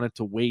Staal wanted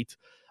to wait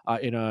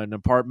in an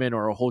apartment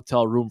or a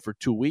hotel room for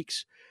 2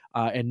 weeks.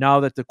 And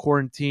now that the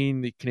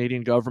quarantine, the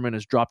Canadian government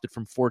has dropped it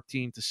from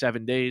 14 to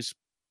 7 days,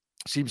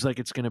 seems like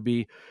it's going to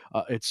be,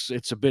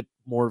 it's a bit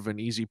more of an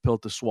easy pill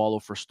to swallow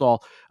for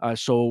Staal.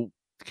 So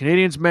the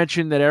Canadians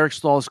mentioned that Eric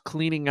Staal is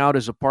cleaning out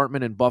his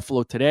apartment in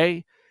Buffalo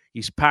today.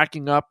 He's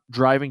packing up,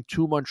 driving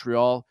to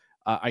Montreal.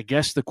 I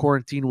guess the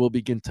quarantine will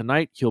begin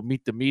tonight. He'll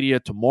meet the media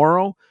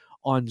tomorrow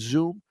on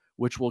Zoom,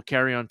 which will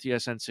carry on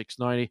TSN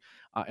 690,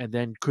 and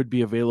then could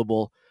be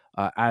available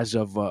as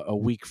of a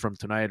week from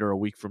tonight or a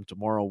week from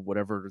tomorrow,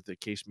 whatever the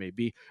case may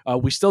be.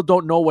 We still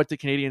don't know what the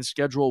Canadian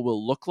schedule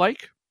will look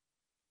like,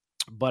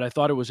 but I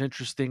thought it was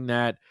interesting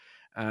that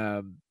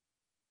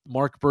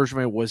Marc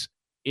Bergevin was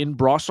in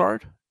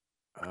Brossard.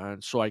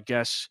 And so I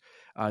guess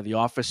the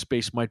office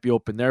space might be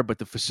open there, but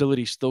the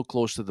facility's still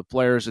close to the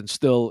players, and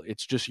still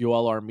it's just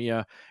Yoel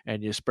Armia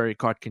and Jesperi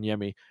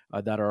Kotkaniemi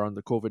that are on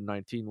the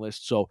COVID-19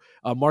 list. So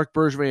Marc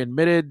Bergevin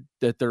admitted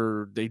that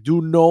they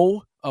do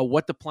know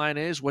what the plan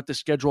is, what the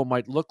schedule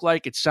might look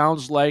like. It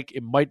sounds like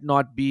it might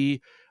not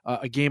be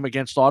a game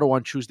against Ottawa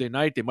on Tuesday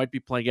night. They might be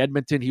playing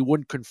Edmonton. He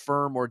wouldn't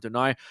confirm or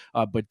deny,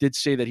 but did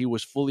say that he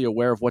was fully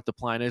aware of what the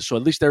plan is. So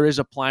at least there is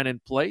a plan in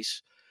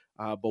place,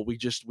 but we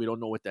don't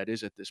know what that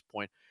is at this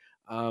point.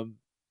 All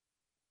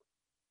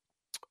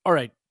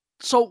right.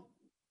 So,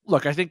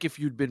 look, I think if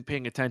you'd been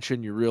paying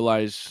attention, you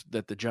realize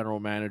that the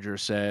general manager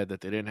said that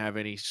they didn't have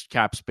any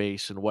cap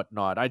space and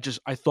whatnot. I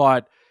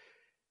thought,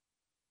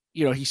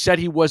 he said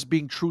he was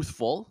being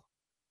truthful.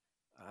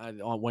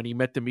 When he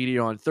met the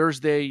media on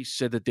Thursday, he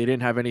said that they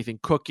didn't have anything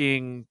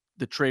cooking.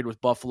 The trade with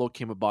Buffalo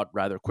came about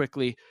rather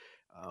quickly.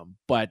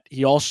 But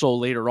he also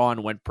later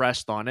on, when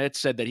pressed on it,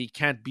 said that he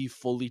can't be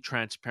fully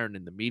transparent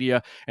in the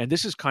media. And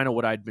this is kind of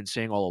what I'd been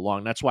saying all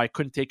along. That's why I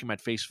couldn't take him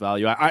at face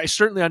value. I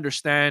certainly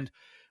understand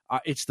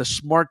it's the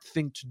smart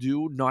thing to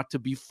do not to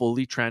be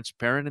fully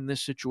transparent in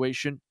this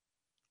situation.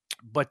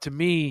 But to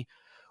me,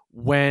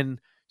 when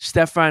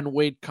Stéphane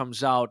Waite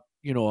comes out,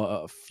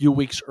 a few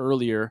weeks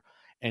earlier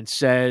and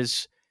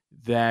says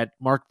that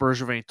Marc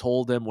Bergevin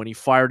told him when he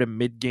fired him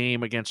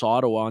mid-game against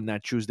Ottawa on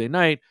that Tuesday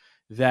night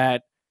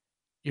that,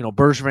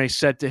 Bergevin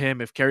said to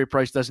him, if Carey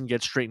Price doesn't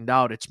get straightened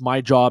out, it's my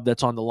job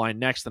that's on the line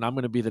next, and I'm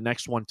going to be the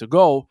next one to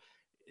go.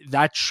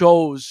 That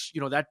shows,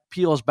 that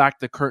peels back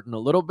the curtain a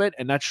little bit,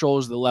 and that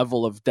shows the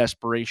level of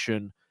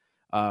desperation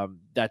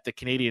that the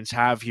Canadians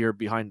have here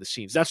behind the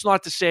scenes. That's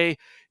not to say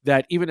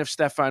that even if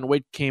Stéphane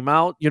Waite came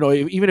out,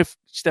 even if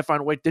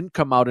Stéphane Waite didn't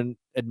come out and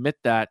admit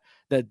that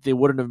they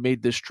wouldn't have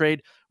made this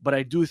trade. But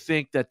I do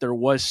think that there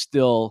was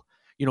still,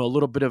 a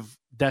little bit of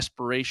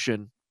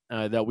desperation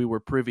that we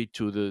were privy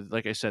to.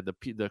 Like I said,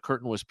 the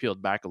curtain was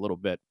peeled back a little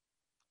bit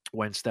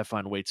when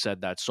Stéphane Waite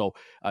said that. So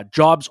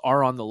jobs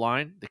are on the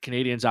line. The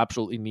Canadians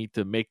absolutely need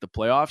to make the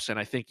playoffs. And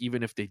I think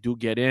even if they do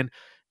get in,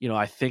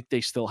 I think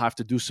they still have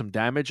to do some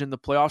damage in the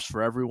playoffs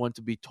for everyone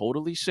to be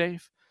totally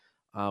safe.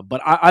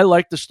 But I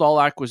like the Staal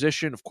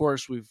acquisition. Of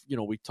course, we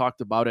talked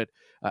about it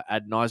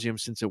ad nauseum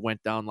since it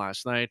went down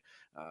last night.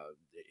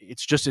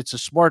 It's a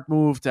smart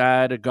move to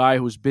add a guy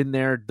who's been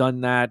there,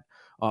 done that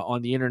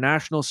on the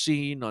international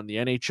scene, on the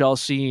NHL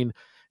scene.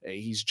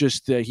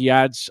 He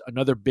adds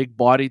another big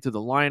body to the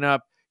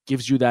lineup,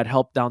 gives you that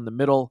help down the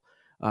middle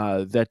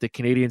that the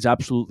Canadians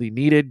absolutely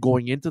needed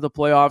going into the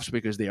playoffs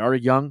because they are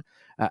young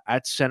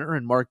at center.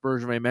 And Marc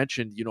Bergevin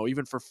mentioned,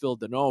 even for Phil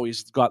Deneau,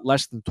 he's got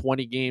less than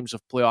 20 games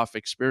of playoff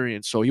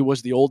experience. So he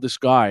was the oldest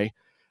guy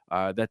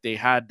that they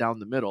had down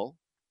the middle.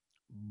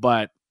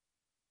 But,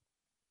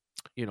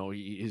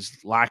 his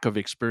lack of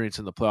experience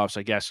in the playoffs,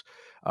 I guess,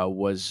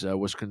 was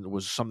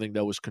something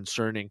that was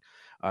concerning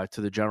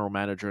to the general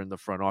manager in the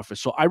front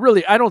office. So I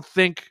don't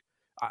think,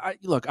 I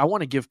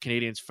want to give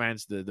Canadians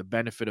fans the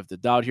benefit of the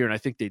doubt here, and I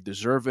think they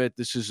deserve it.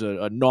 This is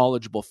a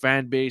knowledgeable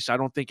fan base. I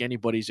don't think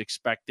anybody's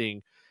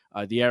expecting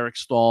the Eric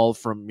Staal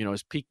from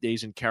his peak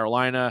days in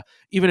Carolina.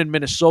 Even in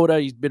Minnesota,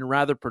 he's been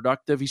rather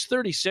productive. He's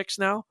 36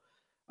 now,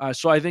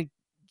 so I think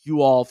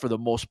you all, for the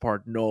most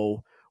part,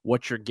 know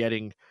what you're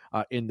getting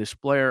in this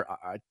player.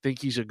 I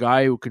think he's a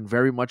guy who can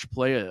very much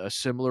play a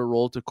similar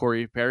role to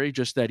Corey Perry,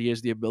 just that he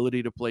has the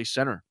ability to play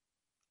center.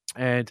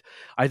 And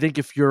I think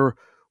if you're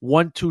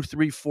 1, 2,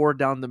 3, 4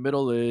 down the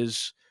middle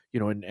is,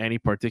 in any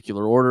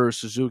particular order,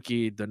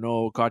 Suzuki,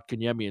 Danault,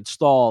 Kotkaniemi, and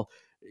Stahl,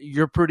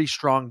 you're pretty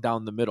strong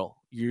down the middle.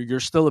 You're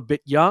still a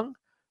bit young,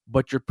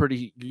 but you're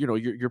pretty,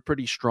 you're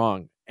pretty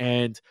strong.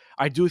 And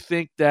I do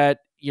think that,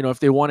 if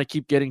they want to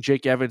keep getting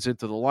Jake Evans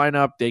into the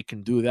lineup, they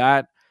can do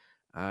that.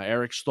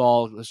 Eric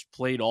Stahl has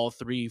played all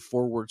 3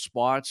 forward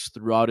spots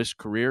throughout his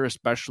career,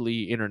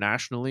 especially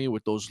internationally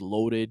with those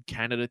loaded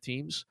Canada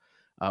teams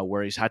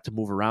where he's had to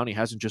move around. He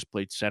hasn't just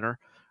played center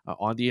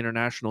on the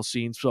international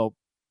scene. So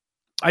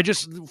I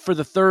just, for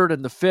the 3rd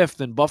and the 5th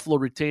and Buffalo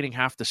retaining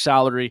half the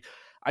salary,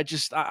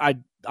 I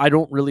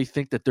don't really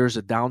think that there's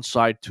a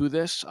downside to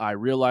this. I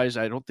realize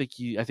I think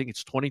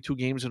it's 22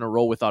 games in a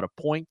row without a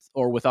point,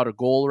 or without a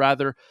goal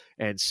rather,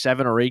 and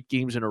 7 or 8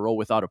 games in a row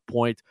without a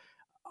point.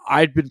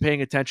 I'd been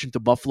paying attention to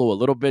Buffalo a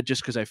little bit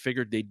just because I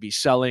figured they'd be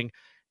selling.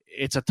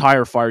 It's a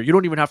tire fire. You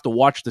don't even have to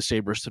watch the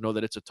Sabres to know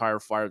that it's a tire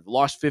fire. They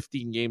lost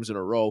 15 games in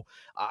a row.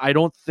 I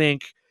don't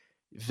think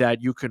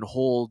that you can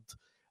hold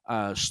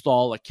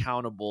Stahl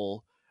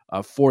accountable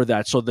for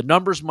that. So the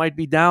numbers might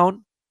be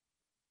down,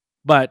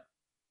 but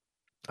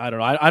I don't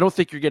know. I don't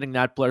think you're getting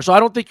that player. So I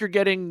don't think you're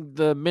getting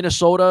the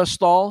Minnesota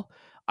Stahl.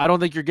 I don't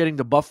think you're getting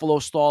the Buffalo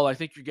Stahl. I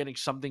think you're getting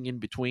something in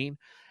between.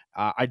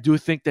 I do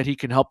think that he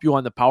can help you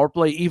on the power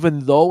play,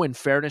 even though, in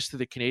fairness to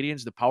the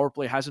Canadians, the power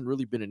play hasn't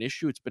really been an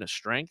issue. It's been a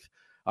strength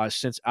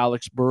since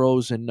Alex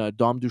Burrows and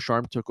Dom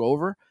Ducharme took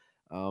over.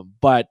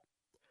 But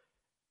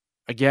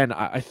again,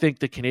 I think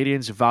the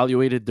Canadians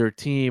evaluated their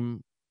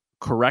team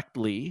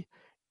correctly,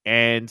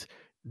 and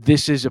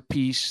this is a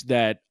piece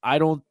that I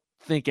don't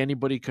think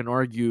anybody can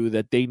argue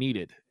that they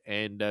needed.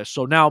 And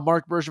so now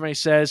Marc Bergevin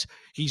says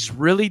he's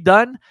really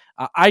done.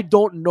 I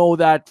don't know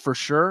that for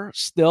sure.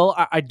 Still,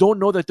 I don't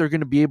know that they're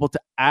going to be able to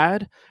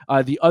add.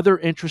 The other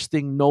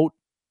interesting note,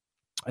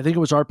 I think it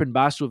was Arpon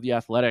Basu of The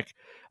Athletic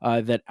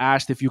that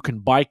asked if you can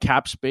buy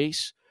cap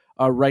space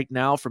right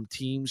now from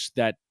teams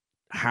that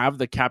have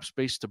the cap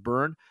space to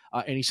burn.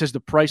 And he says the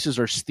prices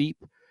are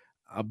steep,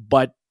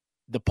 but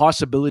the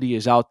possibility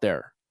is out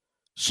there.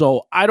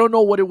 So I don't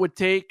know what it would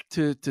take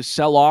to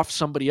sell off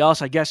somebody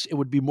else. I guess it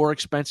would be more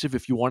expensive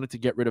if you wanted to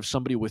get rid of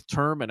somebody with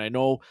term. And I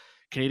know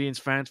Canadians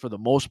fans, for the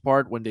most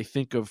part, when they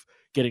think of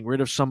getting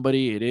rid of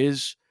somebody, it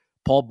is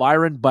Paul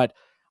Byron. But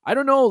I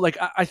don't know. Like,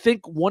 I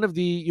think one of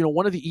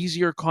the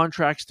easier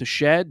contracts to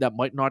shed that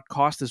might not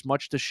cost as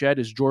much to shed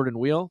is Jordan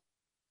Wheel.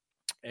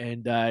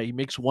 And he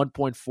makes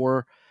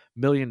 $1.4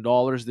 million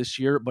this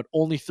year, but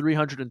only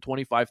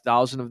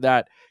 $325,000 of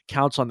that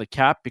counts on the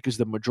cap because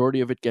the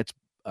majority of it gets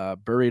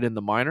buried in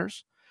the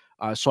minors.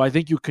 So I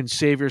think you can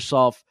save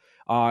yourself.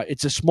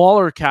 It's a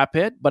smaller cap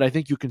hit, but I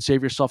think you can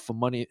save yourself some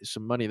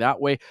money that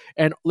way.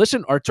 And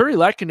listen, Artturi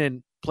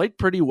Lehkonen played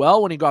pretty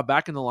well when he got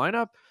back in the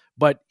lineup,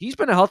 but he's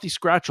been a healthy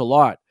scratch a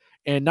lot.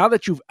 And now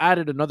that you've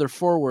added another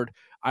forward,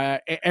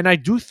 I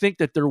do think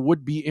that there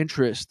would be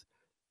interest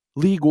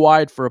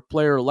league-wide for a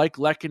player like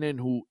Lehkonen,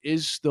 who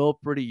is still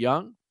pretty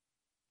young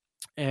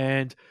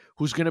and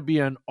who's going to be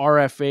an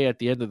RFA at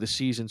the end of the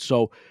season.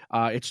 So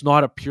it's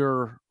not a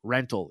pure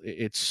rental.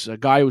 It's a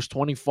guy who's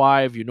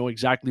 25. You know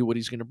exactly what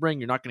he's going to bring.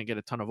 You're not going to get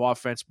a ton of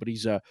offense, but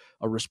he's a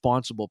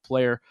responsible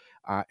player,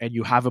 and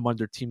you have him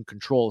under team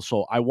control.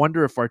 So I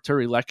wonder if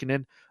Artturi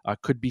Lehkonen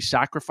could be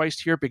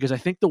sacrificed here, because I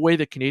think the way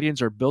the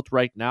Canadians are built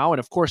right now, and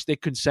of course they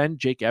can send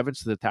Jake Evans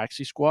to the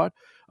taxi squad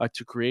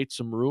to create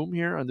some room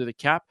here under the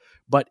cap,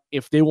 but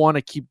if they want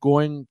to keep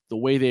going the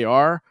way they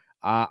are,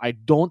 I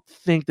don't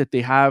think that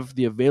they have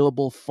the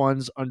available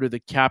funds under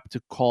the cap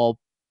to call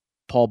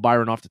Paul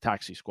Byron off the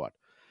taxi squad.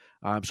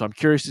 So I'm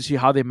curious to see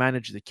how they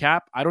manage the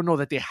cap. I don't know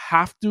that they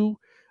have to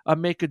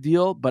make a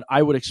deal, but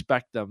I would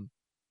expect them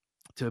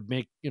to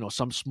make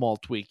some small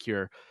tweak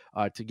here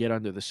to get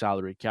under the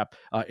salary cap.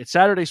 It's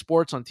Saturday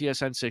Sports on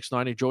TSN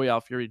 690. Joey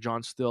Alfieri,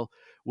 John Still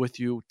with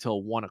you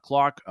till 1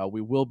 o'clock.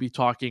 We will be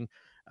talking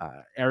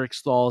Eric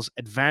Stahl's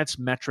advanced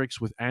metrics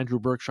with Andrew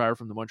Berkshire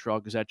from the Montreal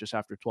Gazette just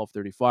after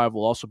 12:35.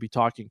 We'll also be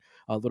talking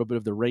a little bit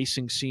of the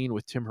racing scene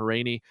with Tim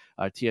Hauraney,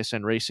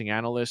 TSN racing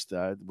analyst,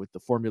 with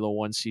the Formula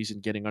One season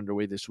getting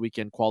underway this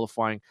weekend.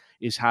 Qualifying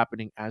is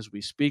happening as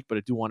we speak, but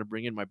I do want to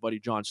bring in my buddy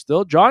John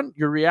Still. John,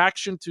 your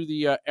reaction to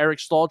the Eric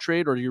Stahl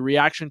trade, or your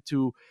reaction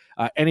to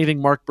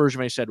anything Marc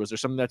Bergevin said? Was there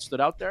something that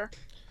stood out there?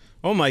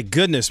 Oh my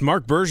goodness,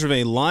 Marc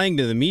Bergevin lying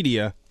to the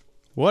media.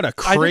 What a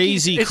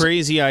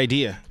crazy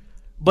idea.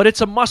 But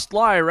it's a must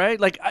lie, right?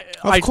 Like,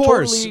 of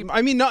course.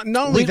 I mean, not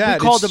only that.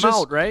 We called him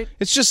out, right?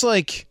 It's just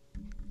like,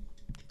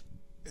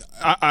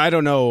 I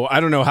don't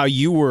know how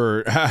you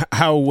were,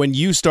 how when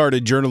you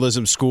started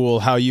journalism school,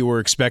 how you were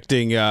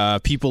expecting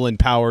people in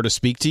power to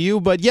speak to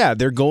you. But yeah,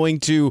 they're going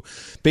to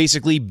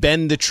basically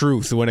bend the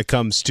truth when it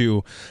comes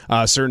to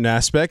certain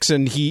aspects.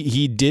 And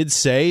he did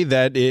say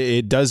that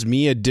it does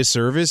me a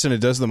disservice and it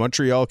does the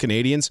Montreal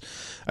Canadiens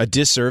a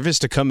disservice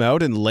to come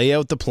out and lay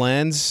out the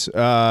plans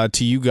to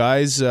you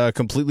guys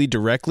completely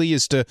directly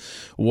as to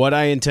what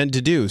I intend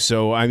to do.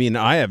 So, I mean,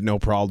 I have no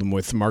problem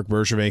with Marc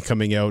Bergevin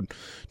coming out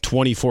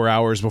 24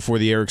 hours before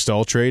the Eric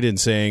Staal trade and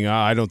saying,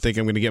 I don't think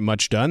I'm going to get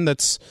much done.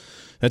 That's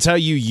how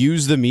you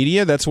use the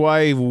media. That's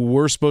why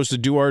we're supposed to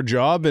do our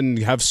job and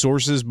have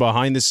sources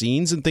behind the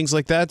scenes and things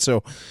like that.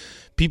 So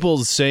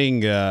people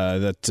saying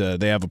that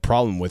they have a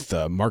problem with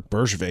Marc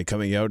Bergevin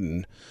coming out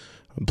and,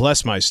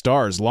 bless my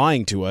stars,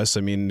 lying to us.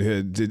 I mean,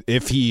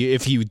 if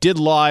he did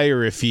lie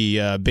or if he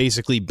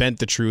basically bent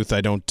the truth,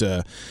 I don't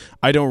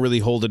really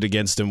hold it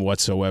against him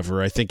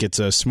whatsoever. I think it's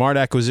a smart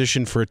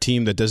acquisition for a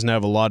team that doesn't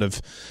have a lot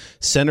of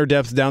center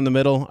depth down the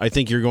middle. I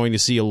think you're going to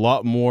see a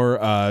lot more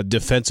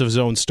defensive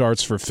zone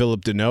starts for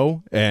Phillip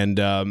Danault,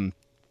 and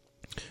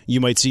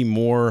you might see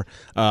more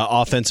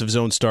offensive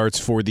zone starts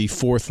for the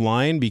fourth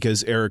line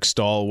because Eric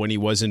Staal, when he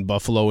was in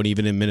Buffalo and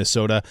even in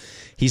Minnesota,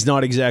 he's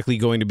not exactly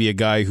going to be a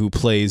guy who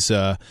plays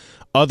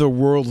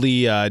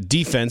otherworldly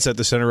defense at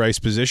the center ice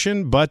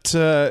position. But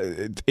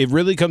it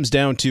really comes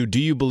down to,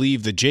 do you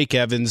believe that Jake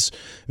Evans,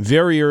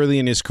 very early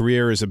in his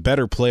career, is a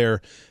better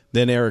player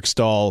than Eric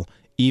Staal,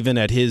 even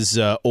at his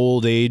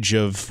old age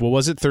of, what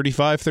was it,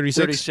 35,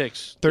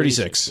 36?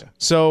 36. Yeah.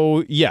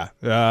 So, yeah,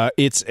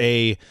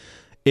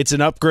 it's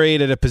an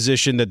upgrade at a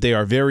position that they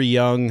are very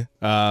young.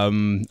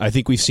 I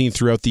think we've seen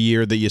throughout the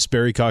year that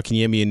Jesperi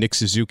Kotkaniemi and Nick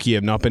Suzuki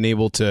have not been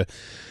able to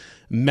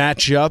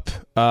match up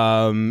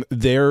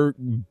their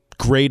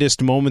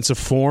greatest moments of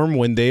form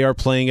when they are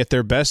playing at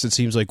their best. It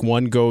seems like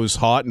one goes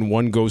hot and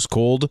one goes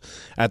cold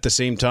at the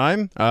same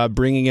time.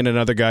 Bringing in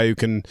another guy who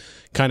can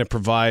kind of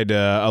provide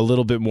a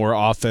little bit more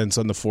offense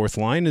on the fourth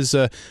line is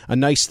a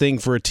nice thing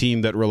for a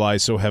team that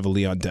relies so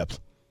heavily on depth.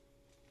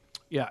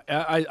 Yeah,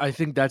 I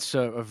think that's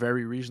a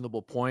very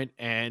reasonable point.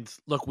 And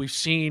look, we've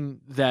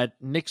seen that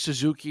Nick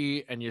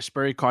Suzuki and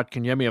Jesperi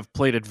Kotkaniemi have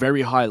played at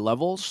very high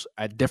levels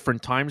at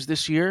different times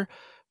this year.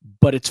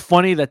 But it's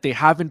funny that they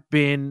haven't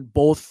been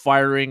both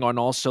firing on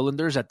all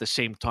cylinders at the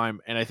same time.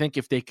 And I think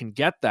if they can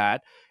get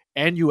that,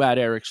 and you add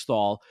Eric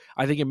Staal,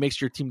 I think it makes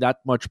your team that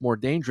much more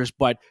dangerous.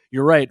 But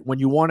you're right, when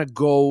you want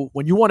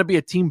to be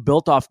a team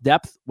built off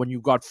depth, when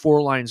you've got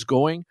four lines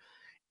going,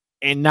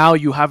 and now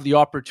you have the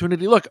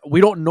opportunity. Look,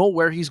 we don't know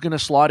where he's going to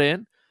slot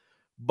in,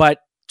 but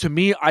to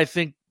me, I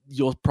think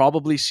you'll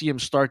probably see him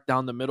start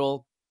down the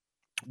middle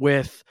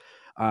with,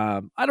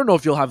 I don't know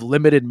if you'll have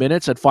limited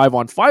minutes at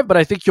 5-on-5, but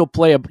I think you'll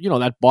play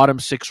that bottom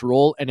six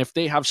role. And if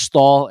they have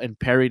Staal and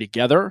Perry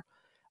together,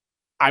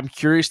 I'm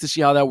curious to see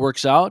how that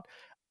works out.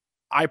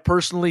 I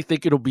personally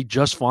think it'll be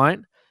just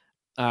fine.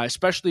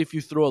 Especially if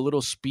you throw a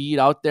little speed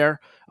out there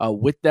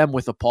with them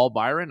with a Paul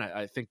Byron.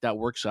 I think that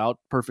works out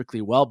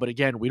perfectly well. But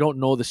again, we don't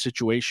know the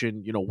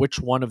situation, which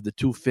one of the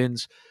two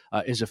Finns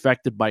is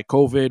affected by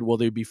COVID. Will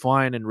they be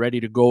fine and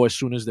ready to go as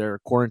soon as their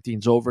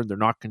quarantine's over and they're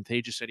not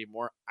contagious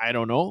anymore? I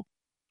don't know.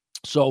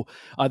 So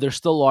there's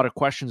still a lot of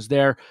questions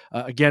there.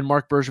 Again,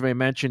 Marc Bergevin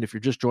mentioned, if you're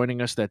just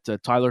joining us, that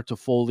Tyler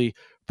Toffoli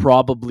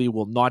probably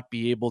will not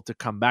be able to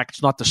come back.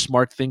 It's not the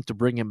smart thing to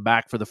bring him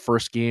back for the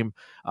first game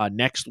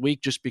next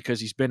week just because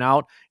he's been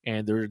out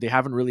and they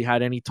haven't really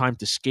had any time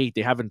to skate.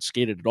 They haven't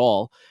skated at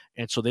all.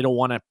 And so they don't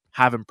want to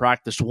have him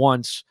practice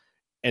once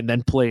and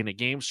then play in a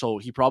game. So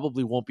he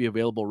probably won't be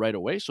available right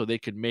away. So they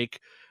could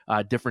make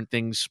different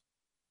things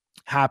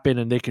happen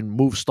and they can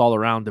move Staal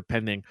around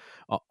depending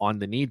on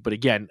the need. But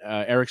again,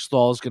 Eric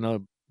Staal is going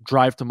to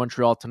drive to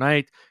Montreal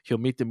tonight. He'll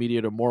meet the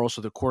media tomorrow,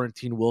 so the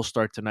quarantine will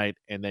start tonight,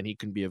 and then he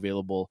can be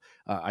available,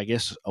 I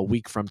guess, a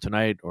week from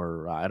tonight,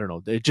 or I don't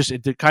know.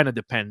 It kind of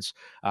depends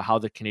how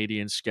the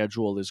Canadian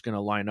schedule is going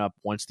to line up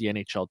once the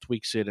NHL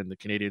tweaks it and the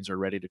Canadians are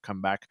ready to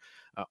come back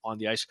on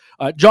the ice.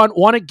 John,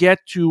 want to get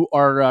to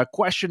our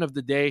question of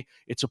the day.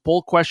 It's a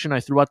poll question I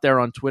threw out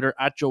there on Twitter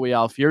at Joey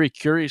Alfieri.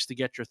 Curious to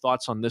get your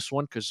thoughts on this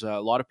one because a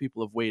lot of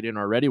people have weighed in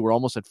already. We're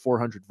almost at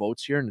 400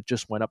 votes here, and it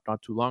just went up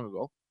not too long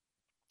ago.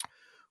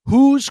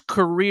 Whose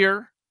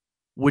career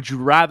would you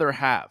rather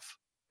have?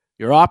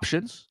 Your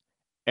options: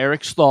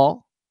 Eric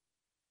Staal,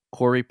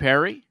 Corey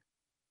Perry,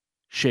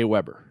 Shea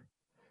Weber.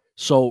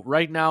 So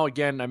right now,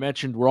 again, I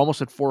mentioned we're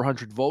almost at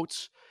 400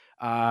 votes.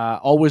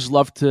 Always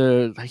love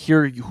to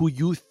hear who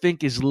you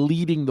think is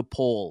leading the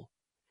poll.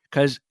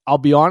 Because I'll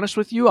be honest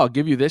with you, I'll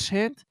give you this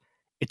hint.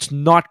 It's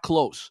not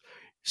close.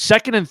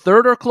 Second and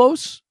third are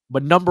close,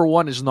 but number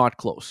one is not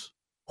close.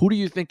 Who do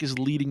you think is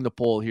leading the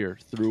poll here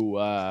through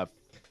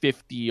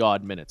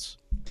 50-odd minutes?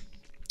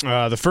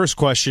 The first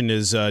question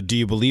is, do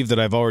you believe that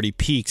I've already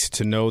peaked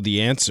to know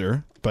the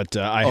answer? But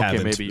I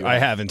haven't. I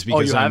haven't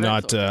because I'm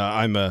not.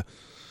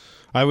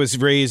 I was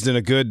raised in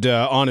a good,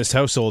 honest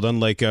household,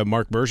 unlike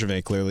Marc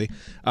Bergevin, clearly.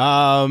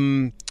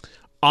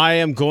 I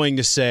am going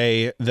to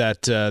say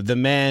that the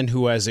man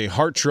who has a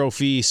Hart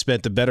Trophy,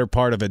 spent the better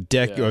part of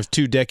of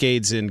 2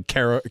 decades in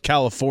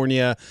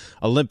California,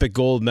 Olympic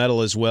gold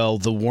medal as well,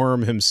 the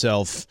worm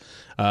himself,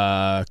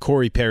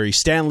 Corey Perry,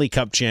 Stanley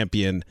Cup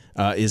champion,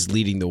 is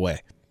leading the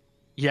way.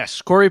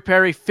 Yes, Corey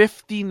Perry,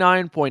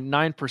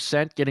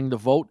 59.9% getting the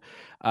vote.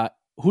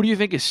 Who do you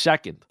think is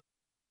second?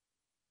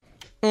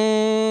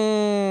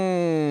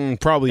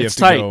 Probably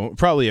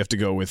have to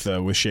go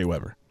with Shea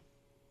Weber.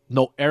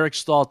 No, Eric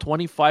Staal,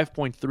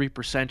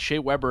 25.3%. Shea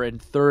Weber in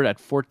third at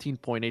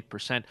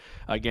 14.8%.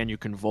 Again, you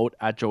can vote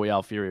at Joey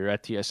Alfieri or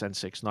at TSN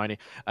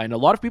 690. And a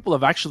lot of people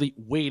have actually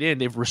weighed in.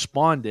 They've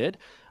responded.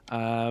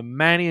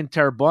 Manny and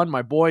Terrebonne,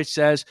 my boy,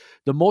 says,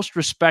 the most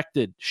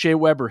respected, Shea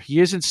Weber. He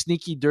isn't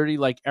sneaky dirty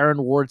like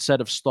Aaron Ward said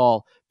of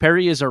Staal.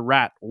 Perry is a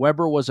rat.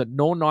 Weber was a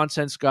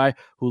no-nonsense guy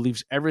who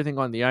leaves everything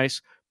on the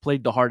ice,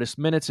 played the hardest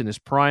minutes in his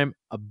prime,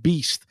 a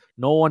beast.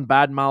 No one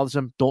badmouths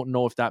him. Don't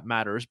know if that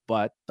matters,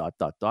 but ...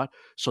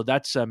 So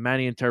that's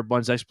Manny and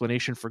Terrebonne's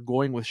explanation for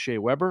going with Shea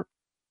Weber.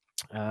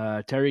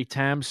 Terry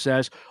Tam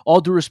says,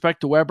 all due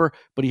respect to Weber,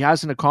 but he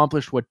hasn't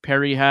accomplished what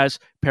Perry has.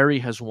 Perry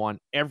has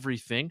won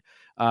everything.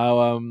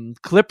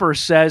 Clipper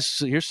says,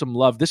 here's some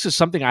love. This is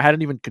something I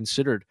hadn't even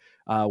considered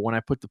when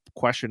I put the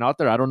question out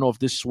there. I don't know if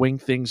this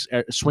swings things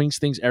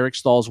Eric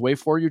Staal's way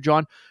for you,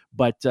 John,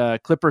 but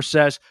Clipper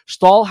says,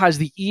 Staal has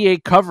the EA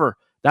cover.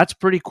 That's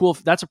pretty cool.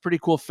 That's a pretty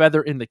cool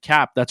feather in the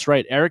cap. That's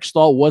right. Eric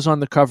Staal was on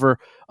the cover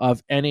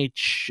of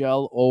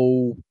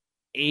NHL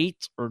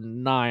 08 or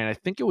 09. I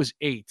think it was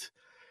 8.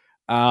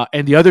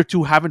 And the other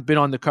two haven't been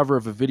on the cover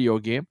of a video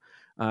game.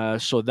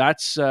 So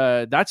that's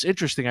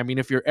interesting. I mean,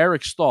 if you're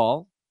Eric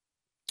Staal,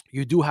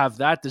 you do have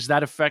that. Does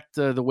that affect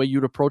the way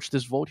you'd approach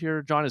this vote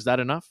here, John? Is that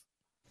enough?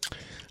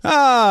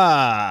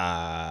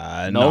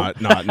 Not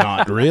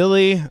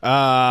really.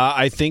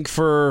 I think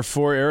for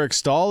Eric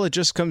Staal, it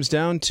just comes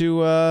down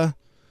to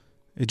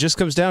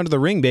the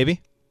ring,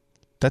 baby.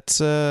 That's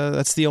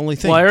the only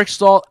thing. Well,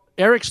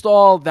 Eric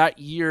Staal that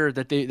year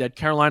that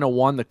Carolina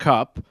won the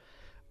cup,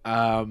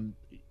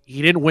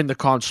 he didn't win the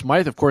Conn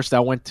Smythe. Of course,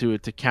 that went to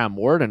Cam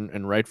Ward,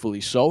 and rightfully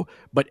so.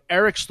 But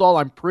Eric Staal,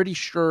 I'm pretty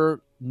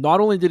sure,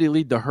 not only did he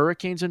lead the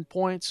Hurricanes in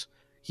points,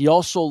 he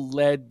also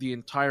led the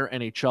entire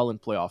NHL in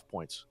playoff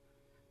points.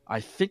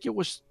 I think it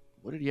was,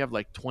 what did he have,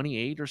 like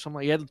 28 or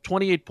something? He had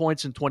 28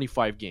 points in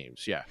 25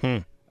 games, yeah.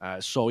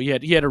 So he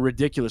had a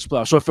ridiculous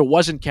playoff. So if it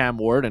wasn't Cam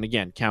Ward, and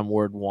again, Cam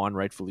Ward won,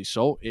 rightfully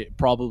so, it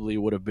probably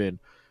would have been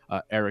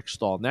Eric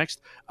Staal next.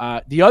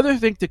 The other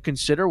thing to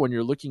consider when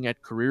you're looking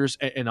at careers,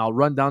 and I'll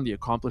run down the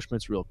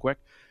accomplishments real quick.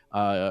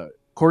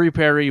 Corey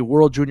Perry,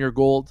 World Junior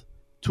Gold,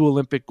 2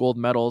 Olympic gold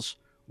medals,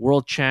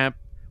 World Champ,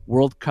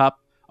 World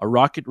Cup, a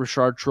Rocket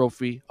Richard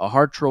Trophy, a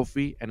Hart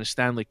Trophy, and a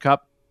Stanley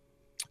Cup.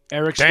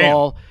 Eric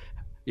Staal,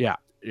 yeah,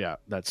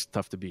 that's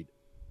tough to beat.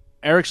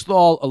 Eric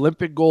Staal,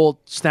 Olympic gold,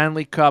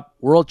 Stanley Cup,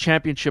 World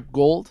Championship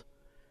gold.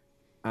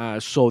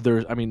 So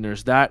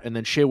there's that, and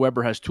then Shea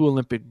Weber has 2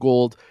 Olympic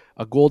gold,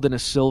 a gold and a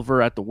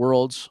silver at the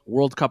Worlds,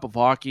 World Cup of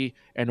Hockey,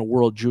 and a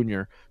World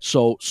Junior.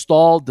 So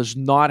Staal does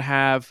not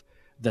have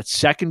that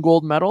second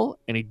gold medal,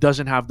 and he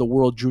doesn't have the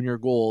World Junior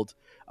gold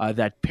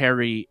that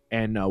Perry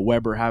and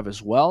Weber have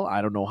as well.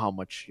 I don't know how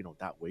much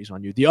that weighs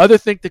on you. The other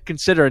thing to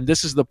consider, and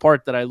this is the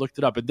part that I looked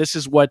it up, and this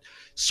is what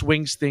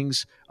swings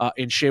things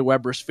in Shea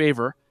Weber's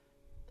favor: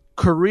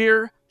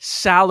 career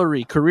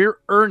salary, career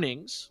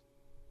earnings.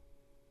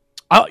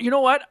 You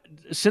know what?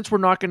 Since we're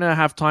not going to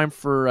have time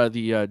for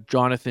the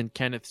Jonathan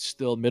Kenneth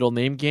Still middle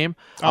name game,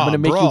 I'm going to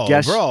make you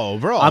guess. Bro.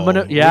 I'm going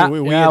to,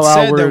 We had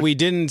said that we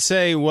didn't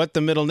say what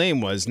the middle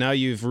name was. Now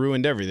you've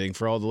ruined everything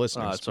for all the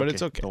listeners. But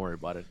it's okay. Don't worry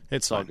about it.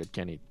 It's all good,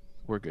 Kenny.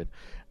 We're good.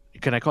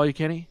 Can I call you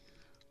Kenny?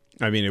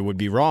 I mean, it would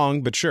be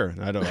wrong, but sure.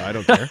 I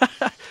don't care.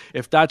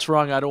 If that's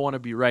wrong, I don't want to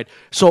be right.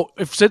 So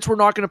since we're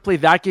not going to play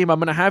that game, I'm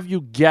going to have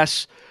you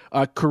guess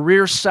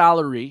career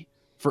salary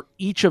for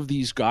each of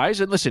these guys.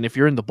 And listen, if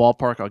you're in the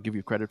ballpark, I'll give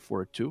you credit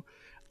for it too.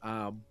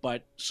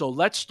 But so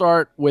let's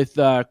start with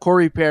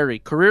Corey Perry.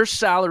 Career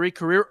salary,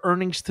 career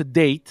earnings to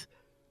date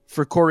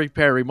for Corey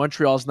Perry,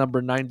 Montreal's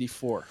number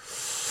 94.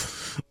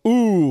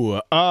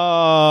 Ooh,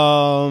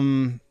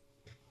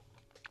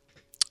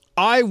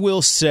 I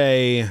will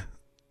say,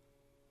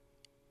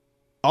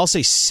 I'll say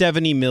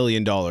 $70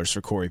 million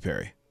for Corey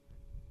Perry.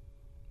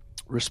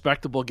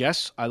 Respectable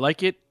guess. I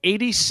like it.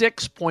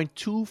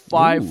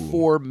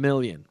 $86.254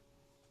 million.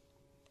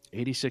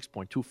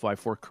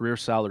 86.254 career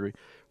salary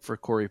for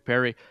Corey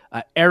Perry.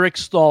 Eric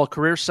Staal,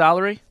 career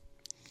salary?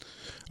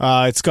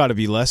 It's got to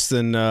be less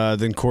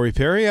than Corey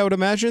Perry, I would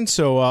imagine.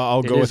 So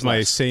I'll go with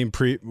my same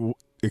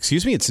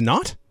Excuse me, it's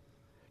not?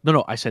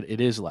 No, I said it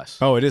is less.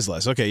 Oh, it is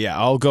less. Okay, yeah,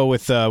 I'll go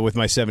with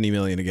my $70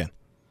 million again.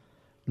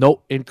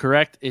 No,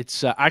 incorrect.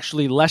 It's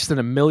actually less than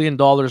 $1 million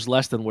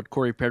less than what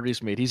Corey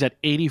Perry's made. He's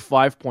at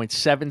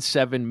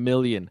 $85.77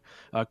 million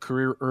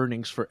career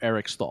earnings for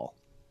Eric Staal.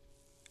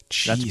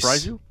 Jeez. That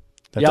surprise you?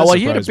 That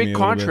he had a big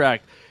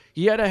contract.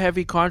 He had a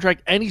heavy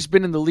contract, and he's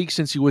been in the league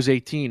since he was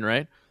 18,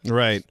 right?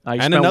 Right.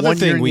 And another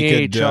thing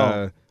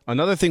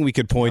we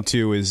could point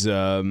to is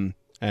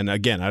And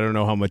again, I don't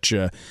know how much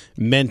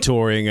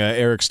mentoring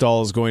Eric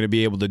Staal is going to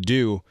be able to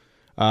do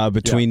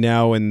between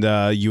now and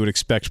you would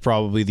expect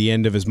probably the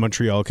end of his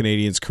Montreal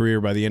Canadiens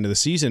career by the end of the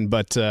season.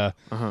 But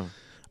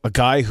a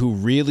guy who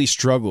really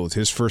struggled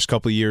his first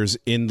couple of years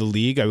in the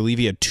league. I believe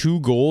he had 2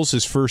 goals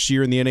his first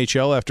year in the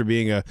NHL after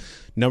being a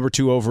number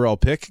 2 overall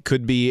pick.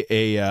 Could be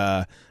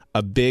a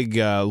big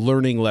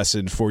learning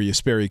lesson for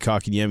Jesperi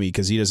Kotkaniemi,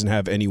 because he doesn't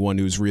have anyone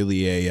who's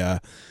really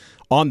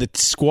on the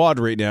squad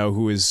right now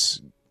who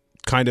is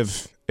kind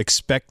of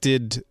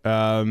expected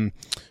to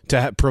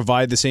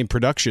provide the same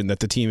production that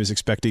the team is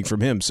expecting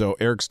from him. So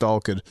Eric Staal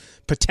could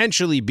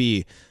potentially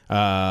be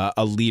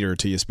a leader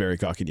to Jesperi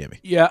Kotkaniemi.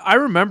 Yeah, I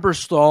remember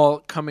Staal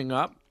coming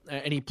up,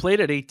 and he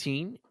played at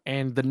 18,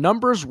 and the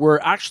numbers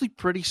were actually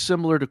pretty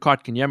similar to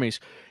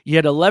Kotkaniemi's. He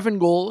had 11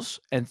 goals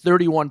and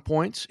 31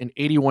 points in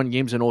 81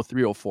 games in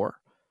 03-04.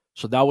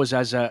 So that was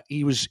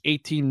he was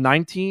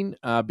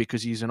 18-19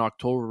 because he's an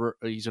October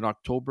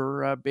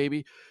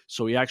baby.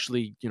 So he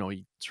actually,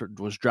 he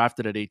was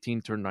drafted at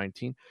 18, turned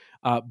 19.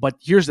 But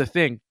here's the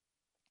thing.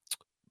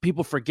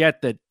 People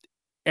forget that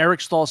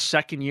Eric Staal's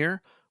second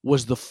year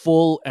was the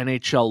full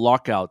NHL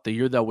lockout, the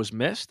year that was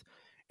missed.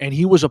 And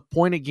he was a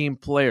point-a-game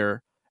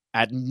player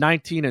at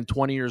 19 and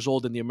 20 years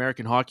old in the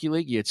American Hockey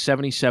League. He had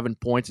 77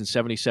 points in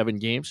 77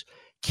 games.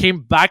 Came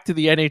back to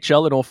the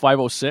NHL in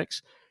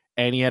 05-06.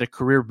 And he had a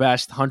career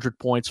best 100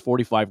 points,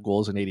 45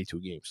 goals in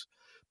 82 games.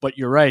 But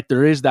you're right,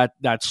 there is that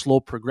slow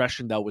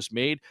progression that was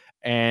made.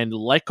 And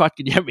like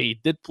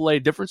Kotkaniemi, did play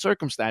different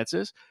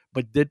circumstances,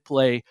 but did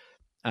play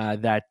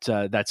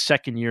that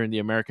second year in the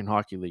American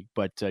Hockey League.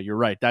 But you're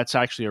right, that's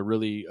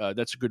actually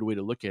that's a good way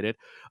to look at it.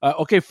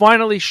 Okay,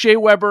 finally, Shea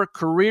Weber,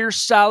 career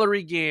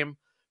salary game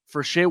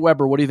for Shea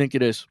Weber. What do you think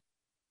it is?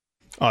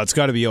 Oh, it's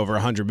got to be over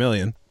 $100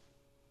 million.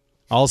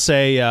 I'll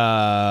say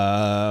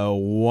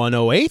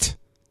 108.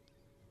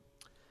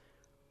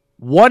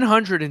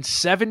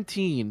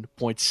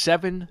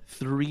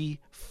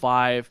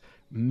 $117.735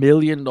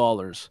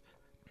 million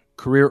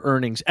career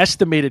earnings,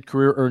 estimated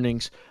career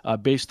earnings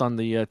based on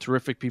the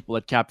terrific people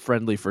at Cap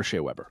Friendly for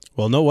Shea Weber.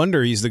 Well, no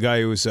wonder he's the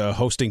guy who's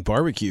hosting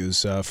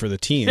barbecues for the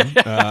team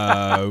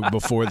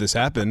before this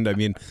happened. I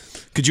mean,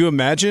 could you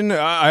imagine?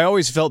 I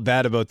always felt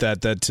bad about that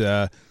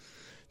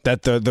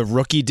the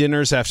rookie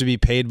dinners have to be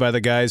paid by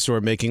the guys who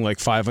are making like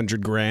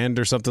 $500,000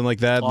 or something like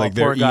that. Like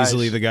they're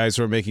easily the guys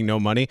who are making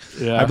no money.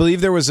 Yeah. I believe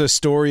there was a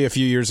story a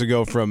few years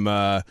ago from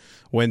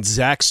when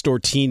Zach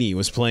Stortini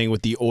was playing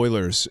with the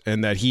Oilers,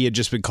 and that he had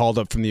just been called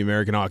up from the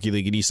American Hockey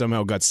League, and he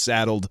somehow got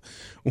saddled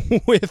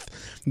with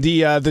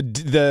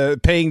the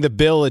paying the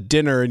bill at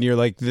dinner. And you're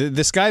like,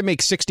 this guy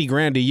makes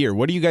 $60,000 a year.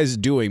 What are you guys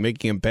doing,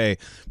 making him pay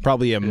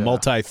probably a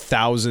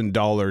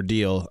multi-$1,000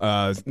 deal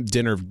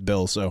dinner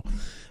bill? So.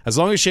 As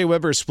long as Shea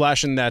Weber is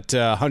splashing that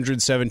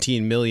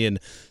 $117 million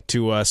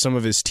to some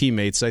of his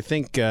teammates, I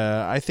think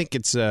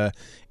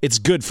it's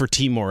good for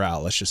team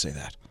morale. Let's just say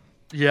that.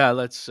 Yeah,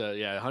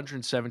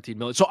 $117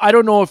 million. So I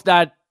don't know if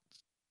that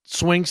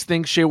swings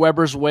things Shea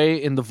Weber's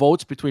way in the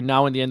votes between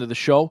now and the end of the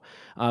show.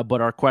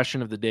 But our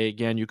question of the day,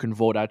 again, you can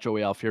vote at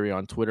Joey Alfieri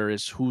on Twitter,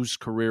 is whose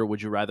career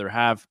would you rather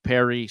have,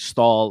 Perry,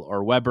 Staal,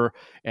 or Weber?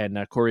 And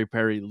Corey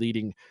Perry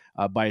leading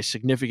by a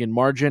significant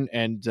margin.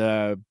 And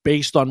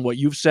based on what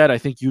you've said, I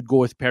think you'd go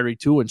with Perry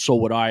too, and so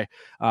would I,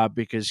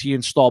 because he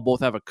and Staal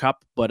both have a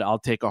cup, but I'll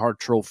take a Hart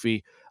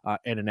Trophy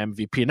and an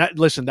MVP. And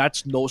listen,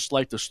 that's no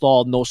slight to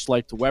Staal, no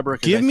slight to Weber.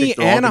 Give me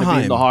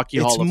Anaheim. The Hockey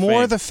Hall of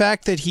more Fame. The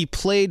fact that he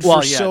played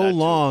for so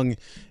long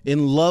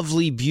in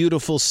lovely,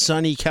 beautiful,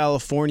 sunny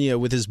California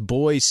with his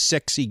boy,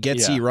 sexy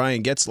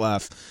Ryan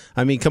Getzlaf.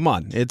 I mean, come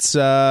on, it's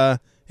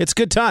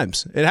good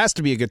times. It has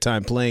to be a good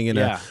time playing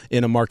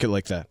in a market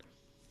like that.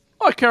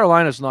 Well,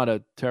 Carolina's not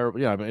a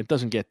terrible. I mean, it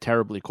doesn't get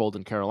terribly cold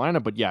in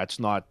Carolina, but it's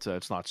not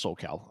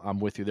SoCal. I'm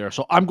with you there.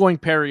 So I'm going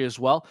Perry as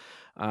well.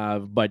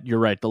 But you're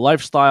right, the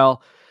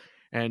lifestyle,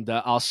 and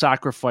I'll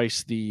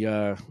sacrifice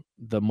the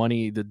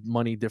money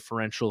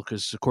differential,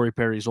 because Corey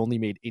Perry's only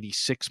made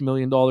 $86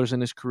 million in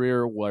his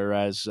career,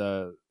 whereas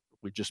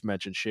we just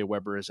mentioned Shea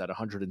Weber is at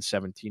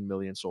 $117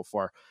 million so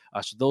far.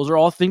 So those are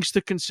all things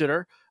to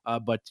consider.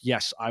 But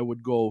yes, I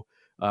would go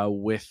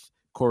with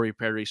Corey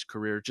Perry's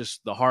career,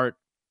 just the heart,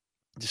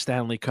 the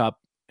Stanley Cup,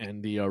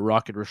 and the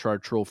Rocket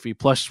Richard Trophy,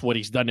 plus what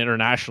he's done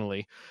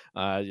internationally.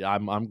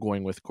 I'm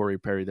going with Corey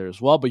Perry there as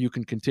well. But you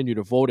can continue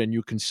to vote, and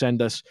you can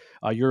send us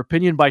your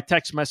opinion by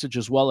text message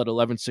as well at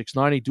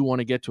 11690. I do want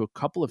to get to a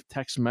couple of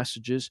text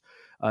messages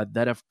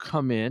that have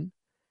come in.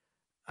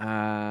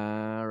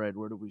 All right,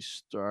 where do we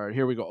start?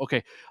 Here we go.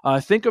 Okay,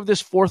 think of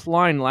this fourth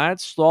line,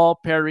 lads.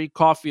 Staal, Perry,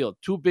 Caulfield,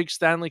 2 big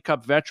Stanley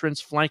Cup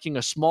veterans flanking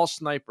a small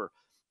sniper.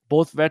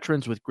 Both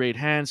veterans with great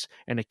hands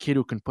and a kid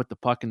who can put the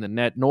puck in the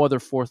net. No other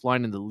fourth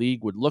line in the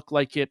league would look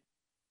like it.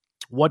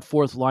 What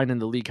fourth line in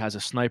the league has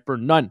a sniper?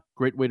 None.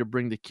 Great way to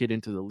bring the kid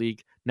into the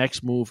league.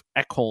 Next move,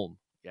 Ekholm.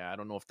 Yeah, I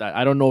don't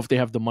know if they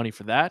have the money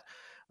for that.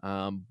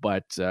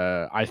 But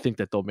I think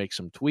that they'll make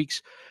some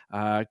tweaks.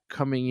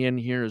 Coming in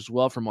here as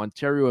well from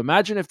Ontario.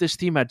 Imagine if this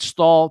team had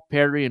Stahl,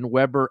 Perry, and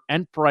Weber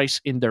and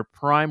Price in their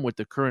prime with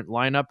the current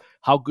lineup.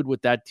 How good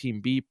would that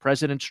team be?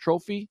 President's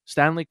Trophy?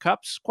 Stanley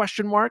Cups? ?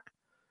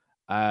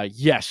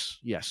 Yes.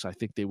 I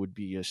think they would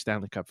be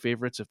Stanley Cup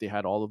favorites if they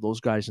had all of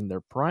those guys in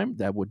their prime.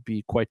 That would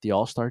be quite the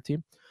all-star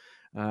team.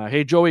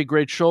 Hey, Joey,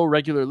 great show.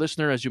 Regular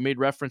listener, as you made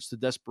reference to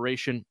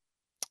desperation,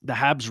 the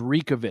Habs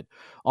reek of it.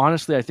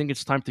 Honestly, I think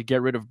it's time to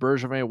get rid of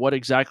Bergevin. What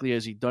exactly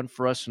has he done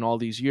for us in all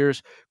these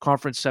years?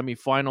 Conference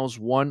semifinals,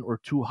 1 or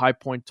 2 high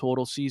point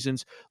total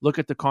seasons. Look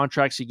at the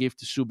contracts he gave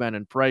to Subban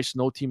and Price.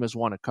 No team has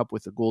won a cup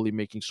with a goalie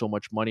making so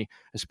much money,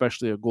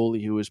 especially a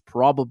goalie who is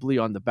probably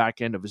on the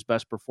back end of his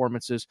best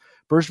performances.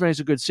 Bergevin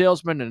is a good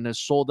salesman and has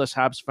sold us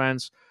Habs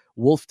fans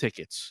Wolf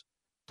tickets.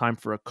 Time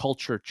for a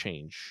culture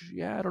change.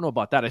 Yeah, I don't know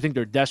about that. I think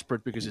they're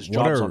desperate because his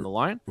job's on the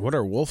line. What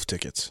are Wolf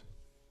tickets?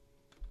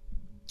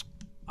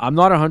 I'm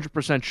not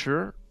 100%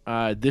 sure.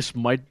 This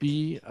might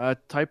be a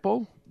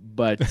typo,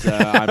 but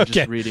I'm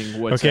just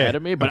reading what's ahead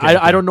of me. But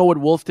I don't know what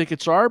Wolf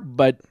tickets are,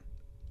 but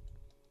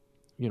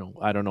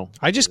I don't know.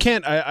 I just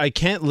can't. I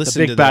can't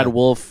listen the big to bad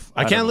Wolf.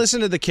 I can't listen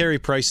to the Carey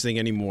Price thing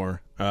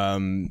anymore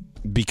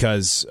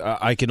because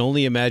I can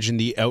only imagine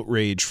the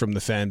outrage from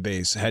the fan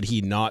base had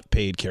he not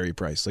paid Carey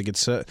Price. Like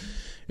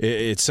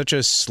it's such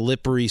a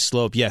slippery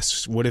slope.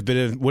 Yes, would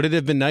it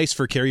have been nice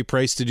for Carey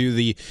Price to do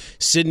the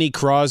Sidney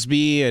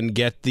Crosby and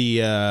get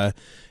the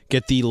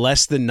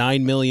less than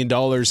 $9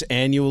 million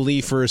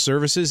annually for his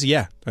services?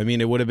 Yeah, I mean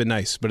it would have been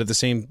nice, but at the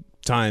same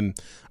time,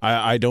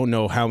 I don't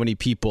know how many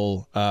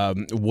people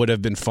would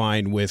have been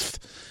fine with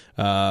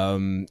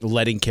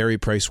letting Carey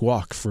Price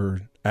walk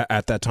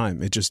at that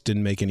time. It just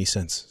didn't make any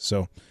sense.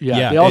 So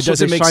yeah, it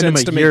doesn't make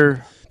sense to me.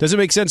 Does it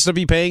make sense to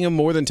be paying him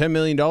more than $10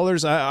 million?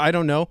 I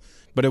don't know,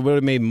 but it would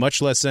have made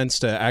much less sense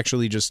to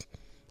actually just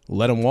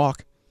let him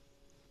walk.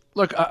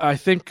 Look, I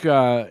think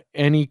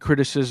any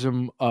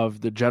criticism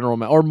of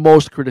the or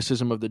most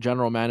criticism of the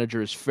general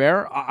manager is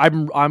fair. I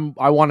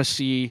want to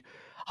see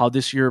how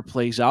this year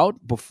plays out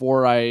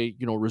before I,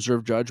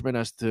 reserve judgment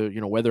as to,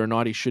 whether or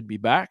not he should be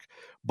back.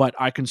 But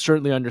I can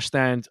certainly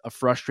understand a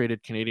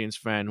frustrated Canadiens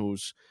fan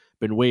who's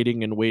been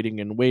waiting and waiting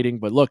and waiting.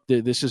 But look,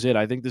 this is it.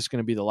 I think this is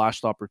going to be the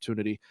last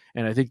opportunity.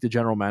 And I think the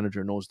general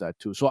manager knows that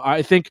too. So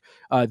I think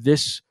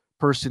this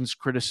person's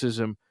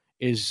criticism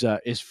is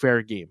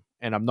fair game.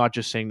 And I'm not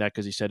just saying that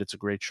because he said it's a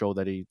great show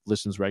that he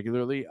listens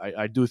regularly.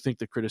 I do think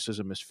the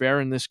criticism is fair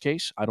in this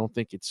case. I don't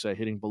think it's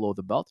hitting below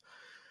the belt.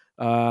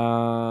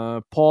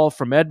 Paul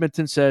from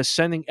Edmonton says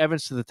sending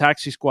Evans to the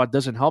taxi squad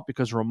doesn't help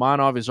because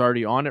Romanov is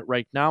already on it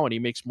right now and he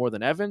makes more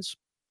than Evans.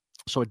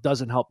 So it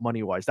doesn't help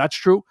money-wise. That's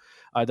true.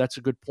 That's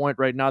a good point.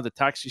 Right now, the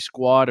taxi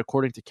squad,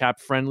 according to Cap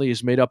Friendly,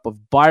 is made up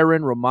of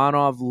Byron,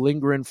 Romanov,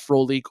 Lindgren,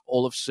 Frolik,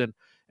 Olofsson,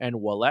 and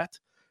Ouellet.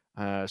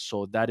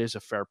 So that is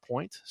a fair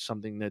point,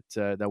 something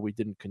that we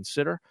didn't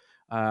consider.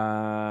 The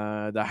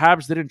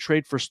Habs didn't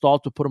trade for Stahl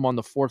to put him on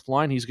the fourth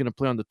line. He's going to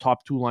play on the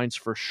top 2 lines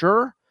for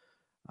sure.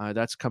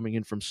 That's coming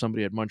in from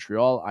somebody at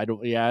Montreal. I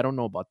don't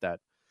know about that.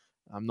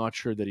 I'm not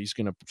sure that he's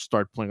going to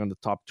start playing on the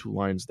top 2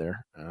 lines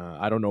there.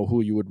 I don't know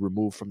who you would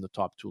remove from the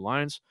top 2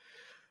 lines.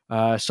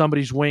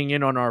 Somebody's weighing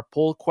in on our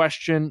poll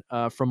question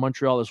from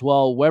Montreal as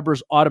well.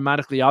 Weber's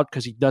automatically out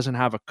because he doesn't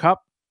have a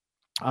cup.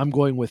 I'm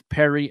going with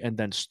Perry and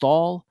then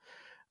Stahl.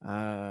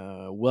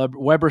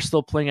 Weber's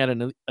still playing at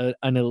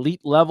an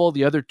elite level.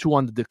 The other 2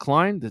 on the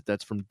decline.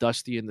 That's from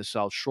Dusty in the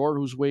South Shore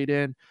who's weighed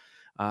in.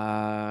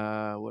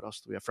 What else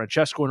do we have?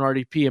 Francesco and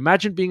RDP.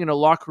 Imagine being in a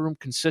locker room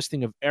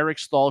consisting of Eric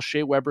Stahl,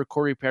 Shea Weber,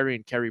 Corey Perry,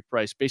 and Carey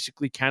Price.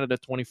 Basically Canada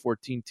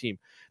 2014 team.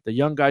 The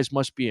young guys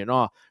must be in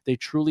awe. They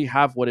truly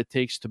have what it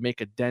takes to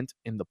make a dent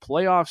in the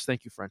playoffs.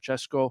 Thank you,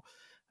 Francesco.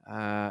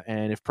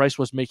 And if Price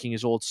was making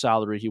his old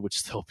salary, he would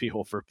still be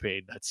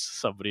overpaid. That's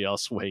somebody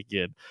else weighing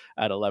in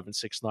at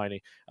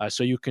 11,690.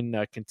 So you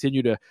can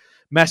continue to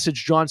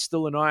message John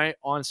Still and I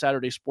on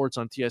Saturday Sports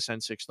on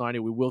TSN 690.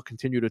 We will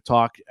continue to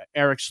talk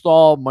Eric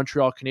Stahl,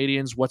 Montreal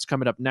Canadiens, what's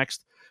coming up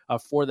next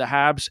for the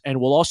Habs. And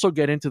we'll also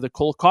get into the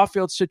Cole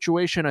Caulfield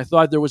situation. I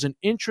thought there was an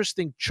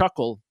interesting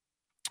chuckle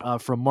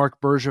from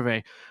Marc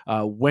Bergevin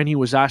when he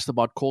was asked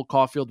about Cole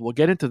Caulfield. We'll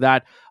get into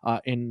that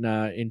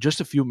in just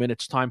a few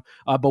minutes' time.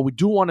 But we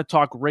do want to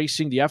talk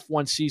racing. The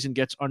F1 season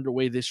gets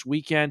underway this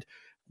weekend.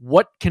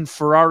 What can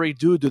Ferrari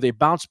do? Do they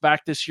bounce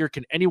back this year?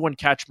 Can anyone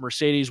catch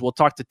Mercedes? We'll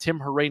talk to Tim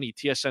Hauraney,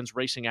 TSN's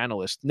racing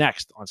analyst,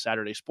 next on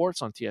Saturday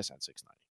Sports on TSN 690.